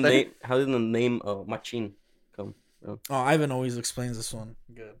audience out there. How did the name MACHÍN come? Oh, Ivan always explains this one.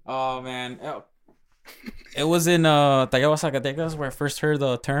 Good. Oh man, it was in Tayaba, Zacatecas, where I first heard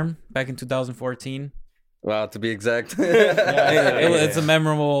the term back in 2014. Wow, to be exact. It's a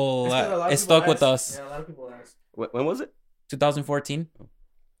memorable. It stuck with us. Yeah, a lot of people ask. When was it? 2014.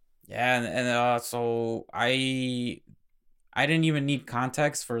 Yeah, and so I didn't even need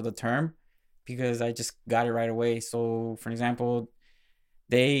context for the term because I just got it right away. So, for example,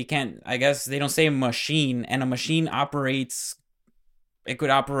 I guess they don't say machine, and a machine operates. It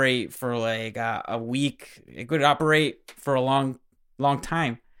could operate for like a week. It could operate for a long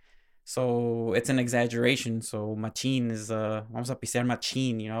time. So it's an exaggeration. So MACHÍN is vamos a pisear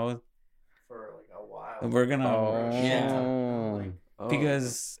MACHÍN, you know. For like a while. We're gonna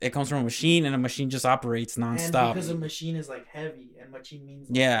because it comes from a machine, and a machine just operates nonstop. And because a machine is like heavy, and machine means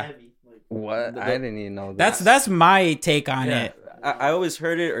like Yeah. heavy. Like, What? I didn't even know that. That's my take on it. I always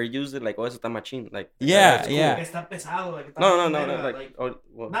heard it or used it like, oh, eso está machín. Like, Yeah, that's cool. yeah. que está pesado, like, está No, verga, like, oh,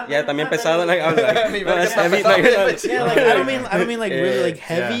 well, Not- yeah, not- también not pesado. that- Like, I was like, Mi no, verga that's está heavy. pesado, Like, Yeah, like I don't mean like really like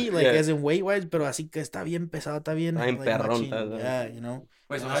heavy, yeah, like yeah. as in weight wise, pero así que está bien pesado, está bien. Está bien like, perrón, machine. está- Yeah, you know.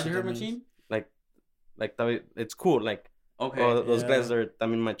 Wait, so That's how'd you what hear that machine? like, it's cool. Like, Okay. oh, those yeah. guys are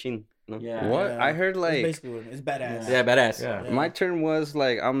también machín. No? Yeah. What? I heard That's like basically what it is. It's badass. Yeah, badass. Yeah. Yeah. my term was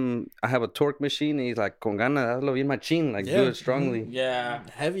like I have a torque machine, and he's like con ganas, hazlo bien machín, like do Yeah. it strongly. Yeah.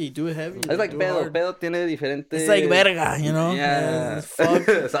 Heavy, do it heavy. It's like do it pedo. hard. Pedo tiene diferente. It's like verga, you know. Yeah. It's fuck.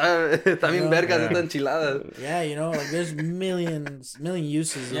 Está bien You know? vergas Yeah. esta enchilada. Yeah, you know, like there's million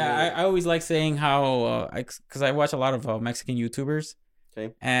uses. Yeah, of it. I always like saying how, because I watch a lot of Mexican YouTubers.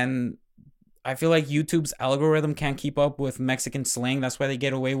 Okay. And I feel like YouTube's algorithm can't keep up with Mexican slang. That's why they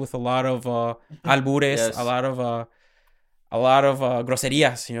get away with a lot of albures, Yes. a lot of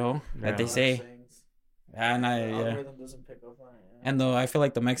groserías, you know, that they Yeah. say. And The yeah. algorithm doesn't pick up on it. Yeah. And though I feel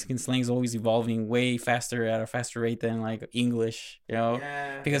like the Mexican slang is always evolving way faster at a faster rate than like English, you know,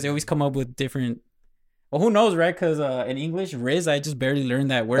 Yeah. because they always come up with different. Well, who knows, right? Because in English, Riz, I just barely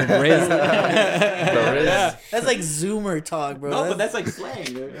learned that word, Riz. Riz. Yeah. That's like Zoomer talk, bro. No, but that's like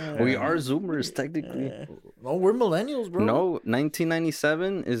slang. We are Zoomers technically. No, we're millennials, bro. No,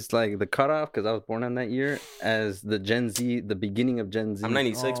 1997 is like the cutoff because I was born on that year as the Gen Z, the beginning of Gen Z. I'm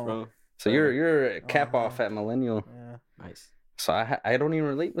 96, Oh. bro. So you're a cap Uh-huh. off at millennial. Yeah. Nice. So I don't even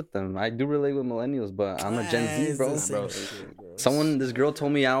relate with them. I do relate with millennials, but I'm a Gen Z, It's bro. the same Bro. shit, bro. This girl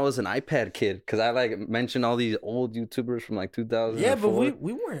told me I was an iPad kid because I like mentioned all these old YouTubers from like 2004. Yeah, but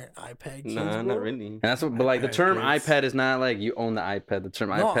we weren't iPad kids, Nah, bro. not really. And that's what, but like the iPad term kids. iPad is not like you own the iPad. The term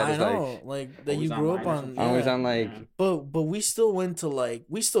No, iPad I is know, like that Always you grew up online or on. something. like always Yeah. on like. But we still went to like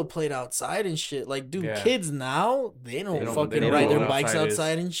we still played outside and shit. Like, dude, Yeah. kids now they don't don't- fucking they don't ride know their what bikes outside is.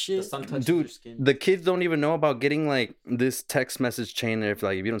 outside and The shit. sun touches Dude, your skin. the kids don't even know about getting like this text message chain. If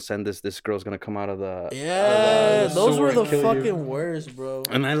like if you don't send this girl's gonna come out of the Yeah, those sewer were and the kill you. fucking worst, bro.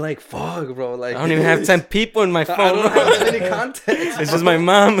 And I like fuck, bro. Like I don't even have 10 people in my phone. I don't have any context. It's just my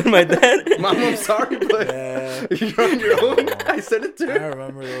mom and my dad. Mom, I'm sorry, but Yeah. you're on your own. I said it to I her.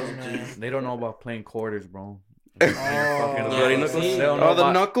 remember those, man. They don't know about playing quarters, bro. Oh, Bloody knuckles? They don't know Oh, the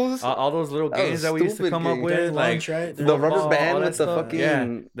about- knuckles. all those little That was games that we used to stupid come up game. with, During like lunch, right? the During rubber football, band all with that the stuff. fucking. Yeah,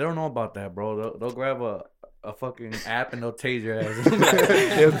 they don't know about that, bro. They'll grab a fucking app and they'll tase your ass.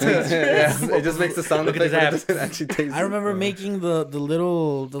 They'll taste your ass. It just makes the sound Look at effect, this but it app. doesn't actually taste I it. remember making the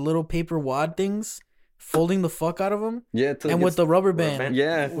little paper wad things, folding the fuck out of them, Yeah, till it and with gets- the rubber band. band?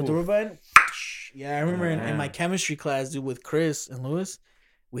 yeah. With the rubber band. Yeah, I remember in my Yeah. chemistry class, dude, with Chris and Lewis,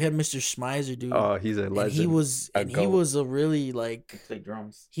 we had Mr. Schmeiser, dude. Oh, he's a and legend. he was A he goat. was a really like Play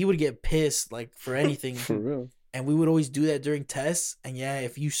drums. he would get pissed like for anything. For real. And we would always do that during tests. And yeah,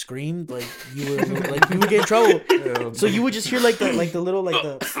 if you screamed, like you were like you would get in trouble. So you would just hear like the little el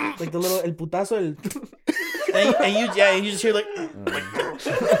putazo and you just hear like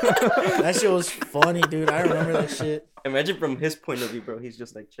that shit was funny, dude. I remember that shit. Imagine from his point of view, bro. He's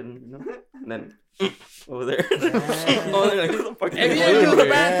just like chilling, you know? And then over there. Yeah. Oh, they're like, what the fuck If is you going use on? the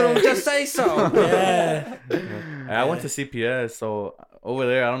bathroom, just say so. Yeah. I went to CPS, so over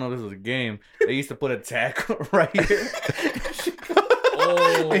there, I don't know if this was a game. They used to put a tack right here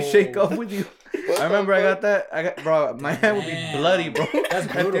and shake up with you. I remember I got that. Bro, my hand would be Damn. bloody, bro. That's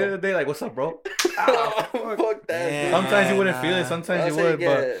At the end brutal. of the day, like, what's up, bro? Oh, fuck that. Yeah. Sometimes you wouldn't feel it, Nah. sometimes That's you how would,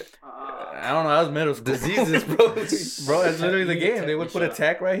 but get I don't know. That was middle school. diseases, bro. Bro, that's literally the game. They would put a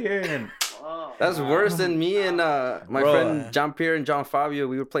tack right here and That's worse than me and my Bro. friend John Pierre and John Fabio.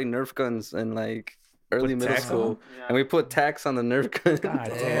 We would play Nerf guns in like early Put middle tacks school, Yeah. and we put tacks on the Nerf gun.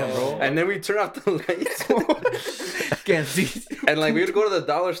 God damn, bro. And then we turn off the lights. I can't see. And like we would go to the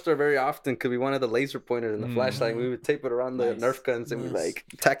dollar store very often because we wanted the laser pointer and the flashlight. We would tape it around the Nice. Nerf guns and we Nice. like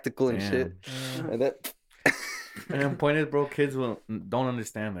tactical and Damn. shit. Yeah. And that And the point is, bro, kids don't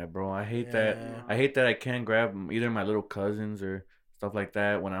understand that, bro. I hate that. Yeah. I hate that I can't grab either my little cousins or stuff like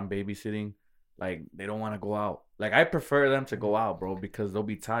that when I'm babysitting. Like, they don't want to go out. Like, I prefer them to go out, bro, because they'll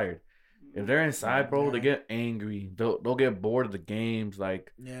be tired. If they're inside, bro, they get angry. They'll get bored of the games.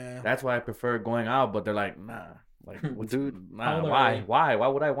 Like, Yeah. that's why I prefer going out. But they're like, nah. Like, Dude, nah, old are why? they? Why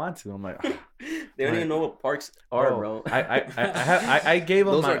would I want to? I'm like, They don't even know what parks are, bro. I gave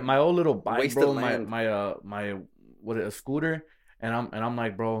him Those are my old little bike, wasted bro. land. My a scooter, and I'm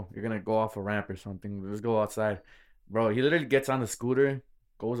like, bro, you're gonna go off a ramp or something. Let's go outside, bro. He literally gets on the scooter,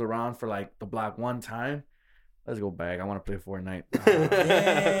 goes around for like the block one time. Let's go back. I want to play Fortnite.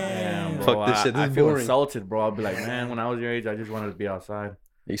 Damn, bro. Fuck this shit, this I is feel boring. insulted, bro. I'll be like, man, when I was your age, I just wanted to be outside.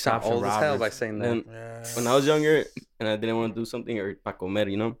 you sound Cops and old as hell robbers. by saying that. And Yeah. when I was younger and I didn't want to do something or pa comer,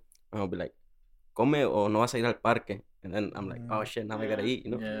 you know, I'll be like, come o no vas a ir al parque. And then I'm like, oh shit, now I gotta eat,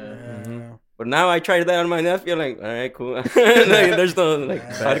 you know. Yeah. But now I tried that on my nephew, like, all right, cool. Like, there's no like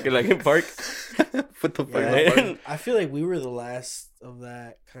Yeah. parque, like in park. What the fuck? Yeah. I feel like we were the last of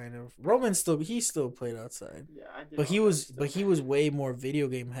that kind of. Roman he still played outside, Yeah, I did but he all was that stuff. way more video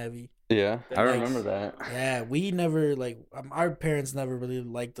game heavy. Yeah, I Like- remember that. Yeah, we never like our parents never really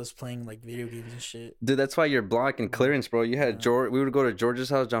liked us playing like video games and shit. Dude, that's why you're block and clearance, bro. You had George. We would go to George's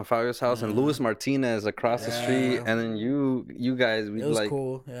house, John Fabio's house, and Yeah. Luis Martinez across the street, Yeah. and then you guys, we It was like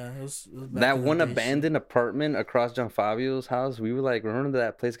cool. Yeah, it was back that in the one day abandoned apartment across John Fabio's house. We were like, remember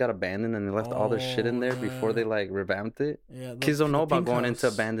that place got abandoned and they left all their shit in there before yeah. they like revamped it. shit. Yeah, Kids don't know about pink going into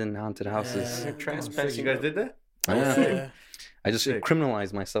house. abandoned haunted houses. Yeah. Trespassing. You guys did that? Yeah. Yeah, I just Sick.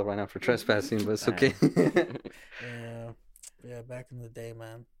 criminalized myself right now for trespassing, but it's Damn. okay. yeah, yeah. Back in the day,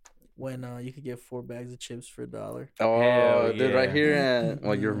 man, when you could get 4 bags of chips for $1. Oh, Hell dude, right yeah. here at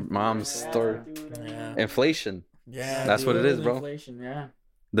well, your mom's Yeah, store. dude, I Yeah. know. Inflation. Yeah, That's what it dude. is, bro. Inflation, yeah.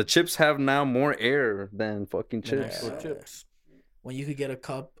 The chips have now more air than fucking chips. Yeah. Chips. When you could get a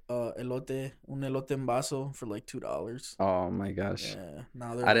cup, un elote en vaso for like $2. Oh my gosh. Yeah,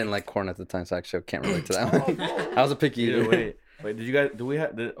 now they're I didn't like corn at the time, so actually I can't relate to that Oh, one. bro. I was a picky Either eater. way, Wait, did you guys? Do we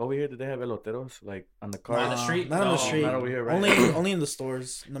have over here? Did they have eloteros like on the car? On the street? Not on the No, street. not over here, right? Only in the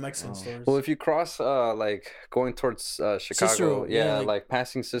stores, in the Mexican stores. Well, if you cross, like going towards Chicago, Cicero, yeah, like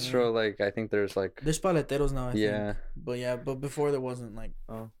passing Cicero, like I think there's like There's paleteros now, I Yeah. think. But before there wasn't like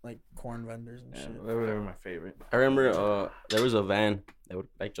Oh. like corn vendors and Yeah, shit. they were my favorite. I remember there was a van that would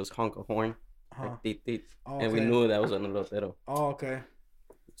like just honk a horn, Huh. like teet teet, Oh, and we okay. knew that was an elotero. Oh, okay.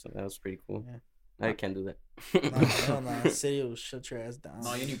 So that was pretty cool. Yeah. I can't do that. No, hell no. City will shut your ass down.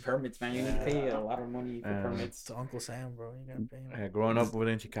 No, you need permits, man. You need to pay a lot of money for Yeah. permits. It's Uncle Sam, bro. You gotta pay him. Yeah, growing up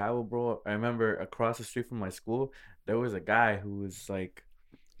within Chicago, bro, I remember across the street from my school, there was a guy who was like,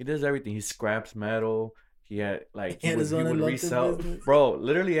 he does everything. He scraps metal. He had like He had his own would elote resell, business. bro,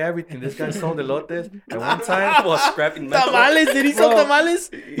 literally everything. This guy sold elotes. And one time, was scrapping metal. Tamales? Did he sell Bro. tamales?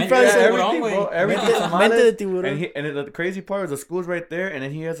 He yeah, probably sold everything, tiburón, bro, güey. everything. Mente Tamales. de tiburón. And the crazy part is the school's right there, and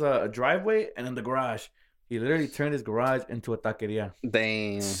then he has a driveway, and then the garage. He literally turned his garage into a taqueria.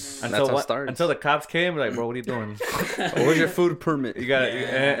 damn. That's Until how it starts. until the cops came, like, bro, what are you doing? Where's your food permit? You got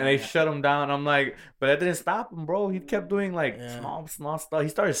Yeah. and they shut him down. I'm like, but that didn't stop him, bro. He kept doing like Yeah. small stuff. He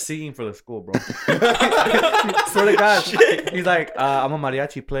started singing for the school, bro. Swear to God, he's like, I'm a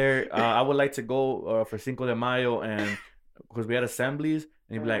mariachi player. I would like to go for Cinco de Mayo, and because we had assemblies,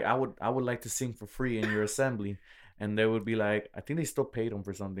 and he'd be like, I would like to sing for free in your assembly. And they would be like, I think they still paid him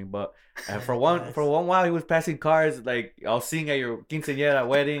for something, but for one while he was passing cards, like I'll sing at your quinceañera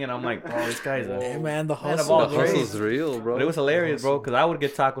wedding, and I'm like, bro, this guy's Hey, a. man, the Man of hustle. all The bro. trades. hustle's real, bro. But it was hilarious, bro, because I would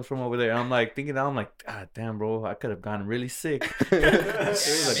get tacos from over there. And I'm like thinking, I'm like, God damn, bro, I could have gotten really sick. It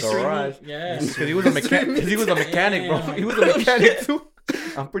was a garage. Yeah. Because he was a mechanic. He was a mechanic, bro. He was a mechanic too.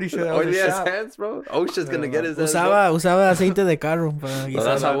 I'm pretty sure that was Oily a ass shop. hands, bro. Osha's gonna get his ass. bro. Usaba aceite de carro para No,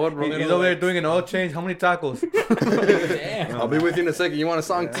 that's guisar. how would, bro. He's over there doing an oil change. How many tacos? Damn. I'll be with you in a second. You want a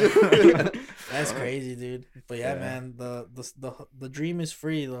song too? That's crazy, dude. But yeah, man, the dream is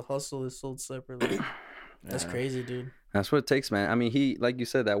free. The hustle is sold separately. That's Yeah. crazy, dude. That's what it takes, man. I mean, he, like you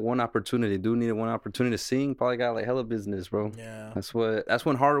said, that one opportunity. Dude needed one opportunity to sing. Probably got like hella business, bro. Yeah. That's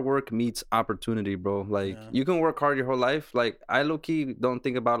when hard work meets opportunity, bro. Like Yeah. you can work hard your whole life. Like I low key don't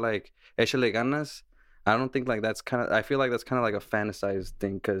think about like échale ganas. I don't think like that's kind of. I feel like that's kind of like a fantasized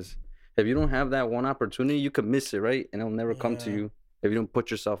thing because if you don't have that one opportunity, you could miss it, right? And it'll never come to Yeah. you if you don't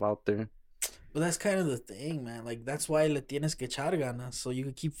put yourself out there. But that's kind of the thing, man. Like that's why le tienes que echar ganas, so you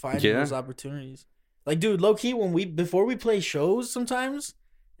can keep finding Yeah. those opportunities. Like, dude, low key, before we play shows, sometimes,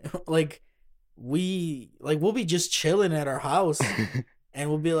 like, we'll be just chilling at our house, and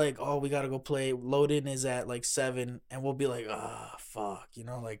we'll be like, oh, we gotta go play. Load in is at like 7, and we'll be like, ah, fuck,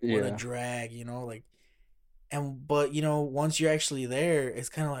 like what a Yeah. drag, like, but once you're actually there, it's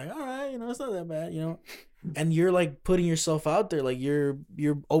kind of like, all right, it's not that bad, and you're like putting yourself out there, like you're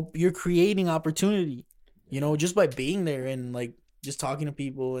creating opportunity, just by being there and like just talking to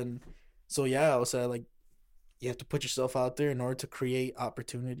people. And so yeah, I was like, you have to put yourself out there in order to create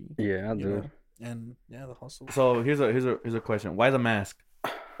opportunity. Yeah, I you do. know? And yeah, the hustle. So here's a question. Why the mask?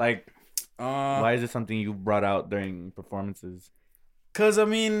 Like, Why? why is it something you brought out during performances? Cause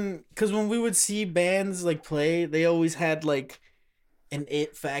when we would see bands like play, they always had like an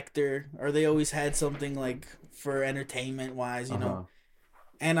it factor, or they always had something like for entertainment wise, Uh-huh.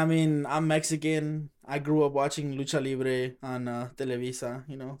 And I mean, I'm Mexican. I grew up watching lucha libre on Televisa,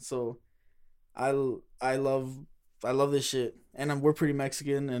 so I love this shit, and we're pretty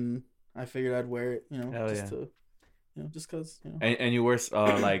Mexican, and I figured I'd wear it, Hell just yeah. to, just cause, And you wear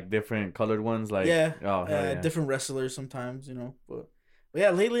like different colored ones, like yeah, oh hell yeah. different wrestlers sometimes, but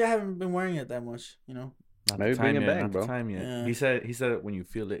yeah, lately I haven't been wearing it that much, Not Maybe the bring time it yet, back, not the bro. time yet. Yeah. He said when you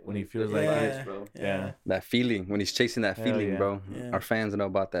feel it, when he feels like Yeah. it. bro. Yeah. That feeling when he's chasing that Hell feeling, yeah. bro. Yeah. Our fans know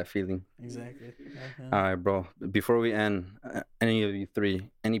about that feeling. Exactly. All right, bro. Before we end, any of you three,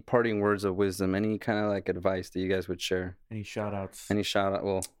 any parting words of wisdom, any kind of like advice that you guys would share? Any shout outs? Any shout out?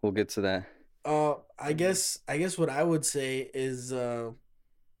 Well, we'll get to that. I guess what I would say is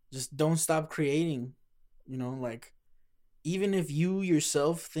just don't stop creating, like even if you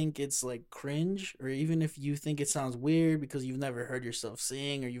yourself think it's like cringe, or even if you think it sounds weird because you've never heard yourself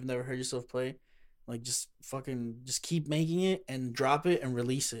sing or you've never heard yourself play, like just keep making it and drop it and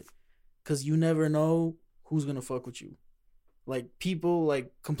release it, cuz you never know who's going to fuck with you. Like people,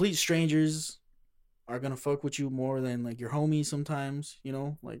 like complete strangers are going to fuck with you more than like your homies sometimes,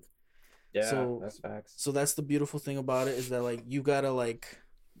 like Yeah, So- that's facts. so that's the beautiful thing about it, is that like you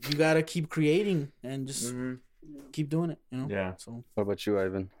gotta keep creating and just keep doing it, Yeah. So What about you,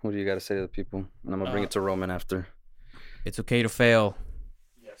 Ivan? What do you got to say to the people? And I'm going to bring it to Roman after. It's okay to fail.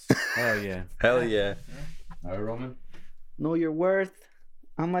 Hell yeah. Hell yeah. All right, Roman. Know your worth.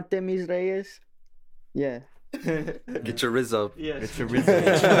 Amate mis reyes. Yeah. Get your Riz up. Yes. It's your reason.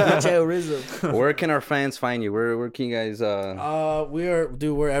 Joe Rizzo. Where can our fans find you? Where can you guys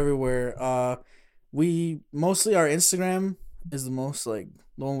We're everywhere. We mostly our Instagram is the most like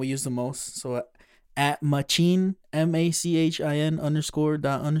the one we use the most. So at MACHIN MACHIN_._.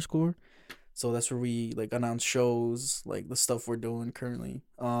 So that's where we like announce shows, like the stuff we're doing currently.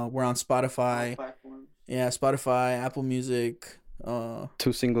 We're on Spotify. Platforms. Yeah, Spotify, Apple Music. 2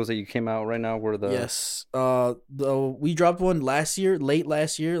 singles that you came out right now were the Yes. We dropped one late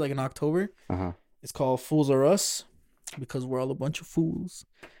last year, like in October. Uh-huh. It's called Fools Are Us, because we're all a bunch of fools.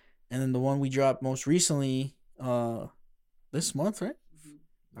 And then the one we dropped most recently, this month, right?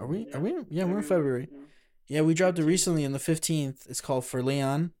 Are we? Yeah, we're in February. Yeah, we dropped it recently on the 15th. It's called For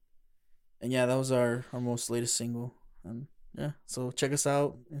Leon. And yeah, that was our most latest single. And yeah, so check us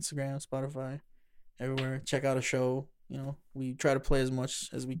out, Instagram, Spotify, everywhere. Check out a show. You know, we try to play as much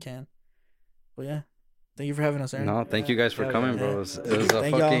as we can. But yeah, thank you for having us, Aaron. No, thank you guys for coming, bro. It was a Thank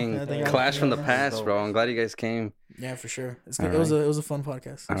y'all. fucking Yeah, thank y'all. clash from the Yeah. past, bro. I'm glad you guys came. Yeah, for sure. It's All good. It was a fun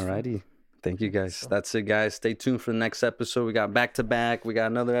podcast. It was fun. Alrighty. Thank you guys. That's it, guys. Stay tuned for the next episode. We got back to back. We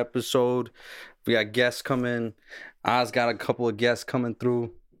got another episode. We got guests coming. Oz got a couple of guests coming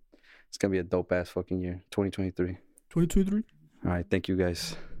through. It's gonna be a dope ass fucking year, 2023. 22-3. All right, thank you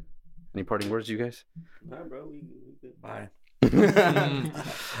guys. Any parting words, you guys? Nah, bro, we good. Bye.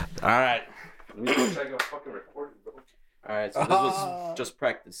 All right. Let me go check out fucking recording, bro. All right, so this was just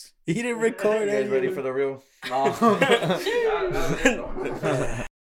practice. He didn't record You guys it. ready for the real? No.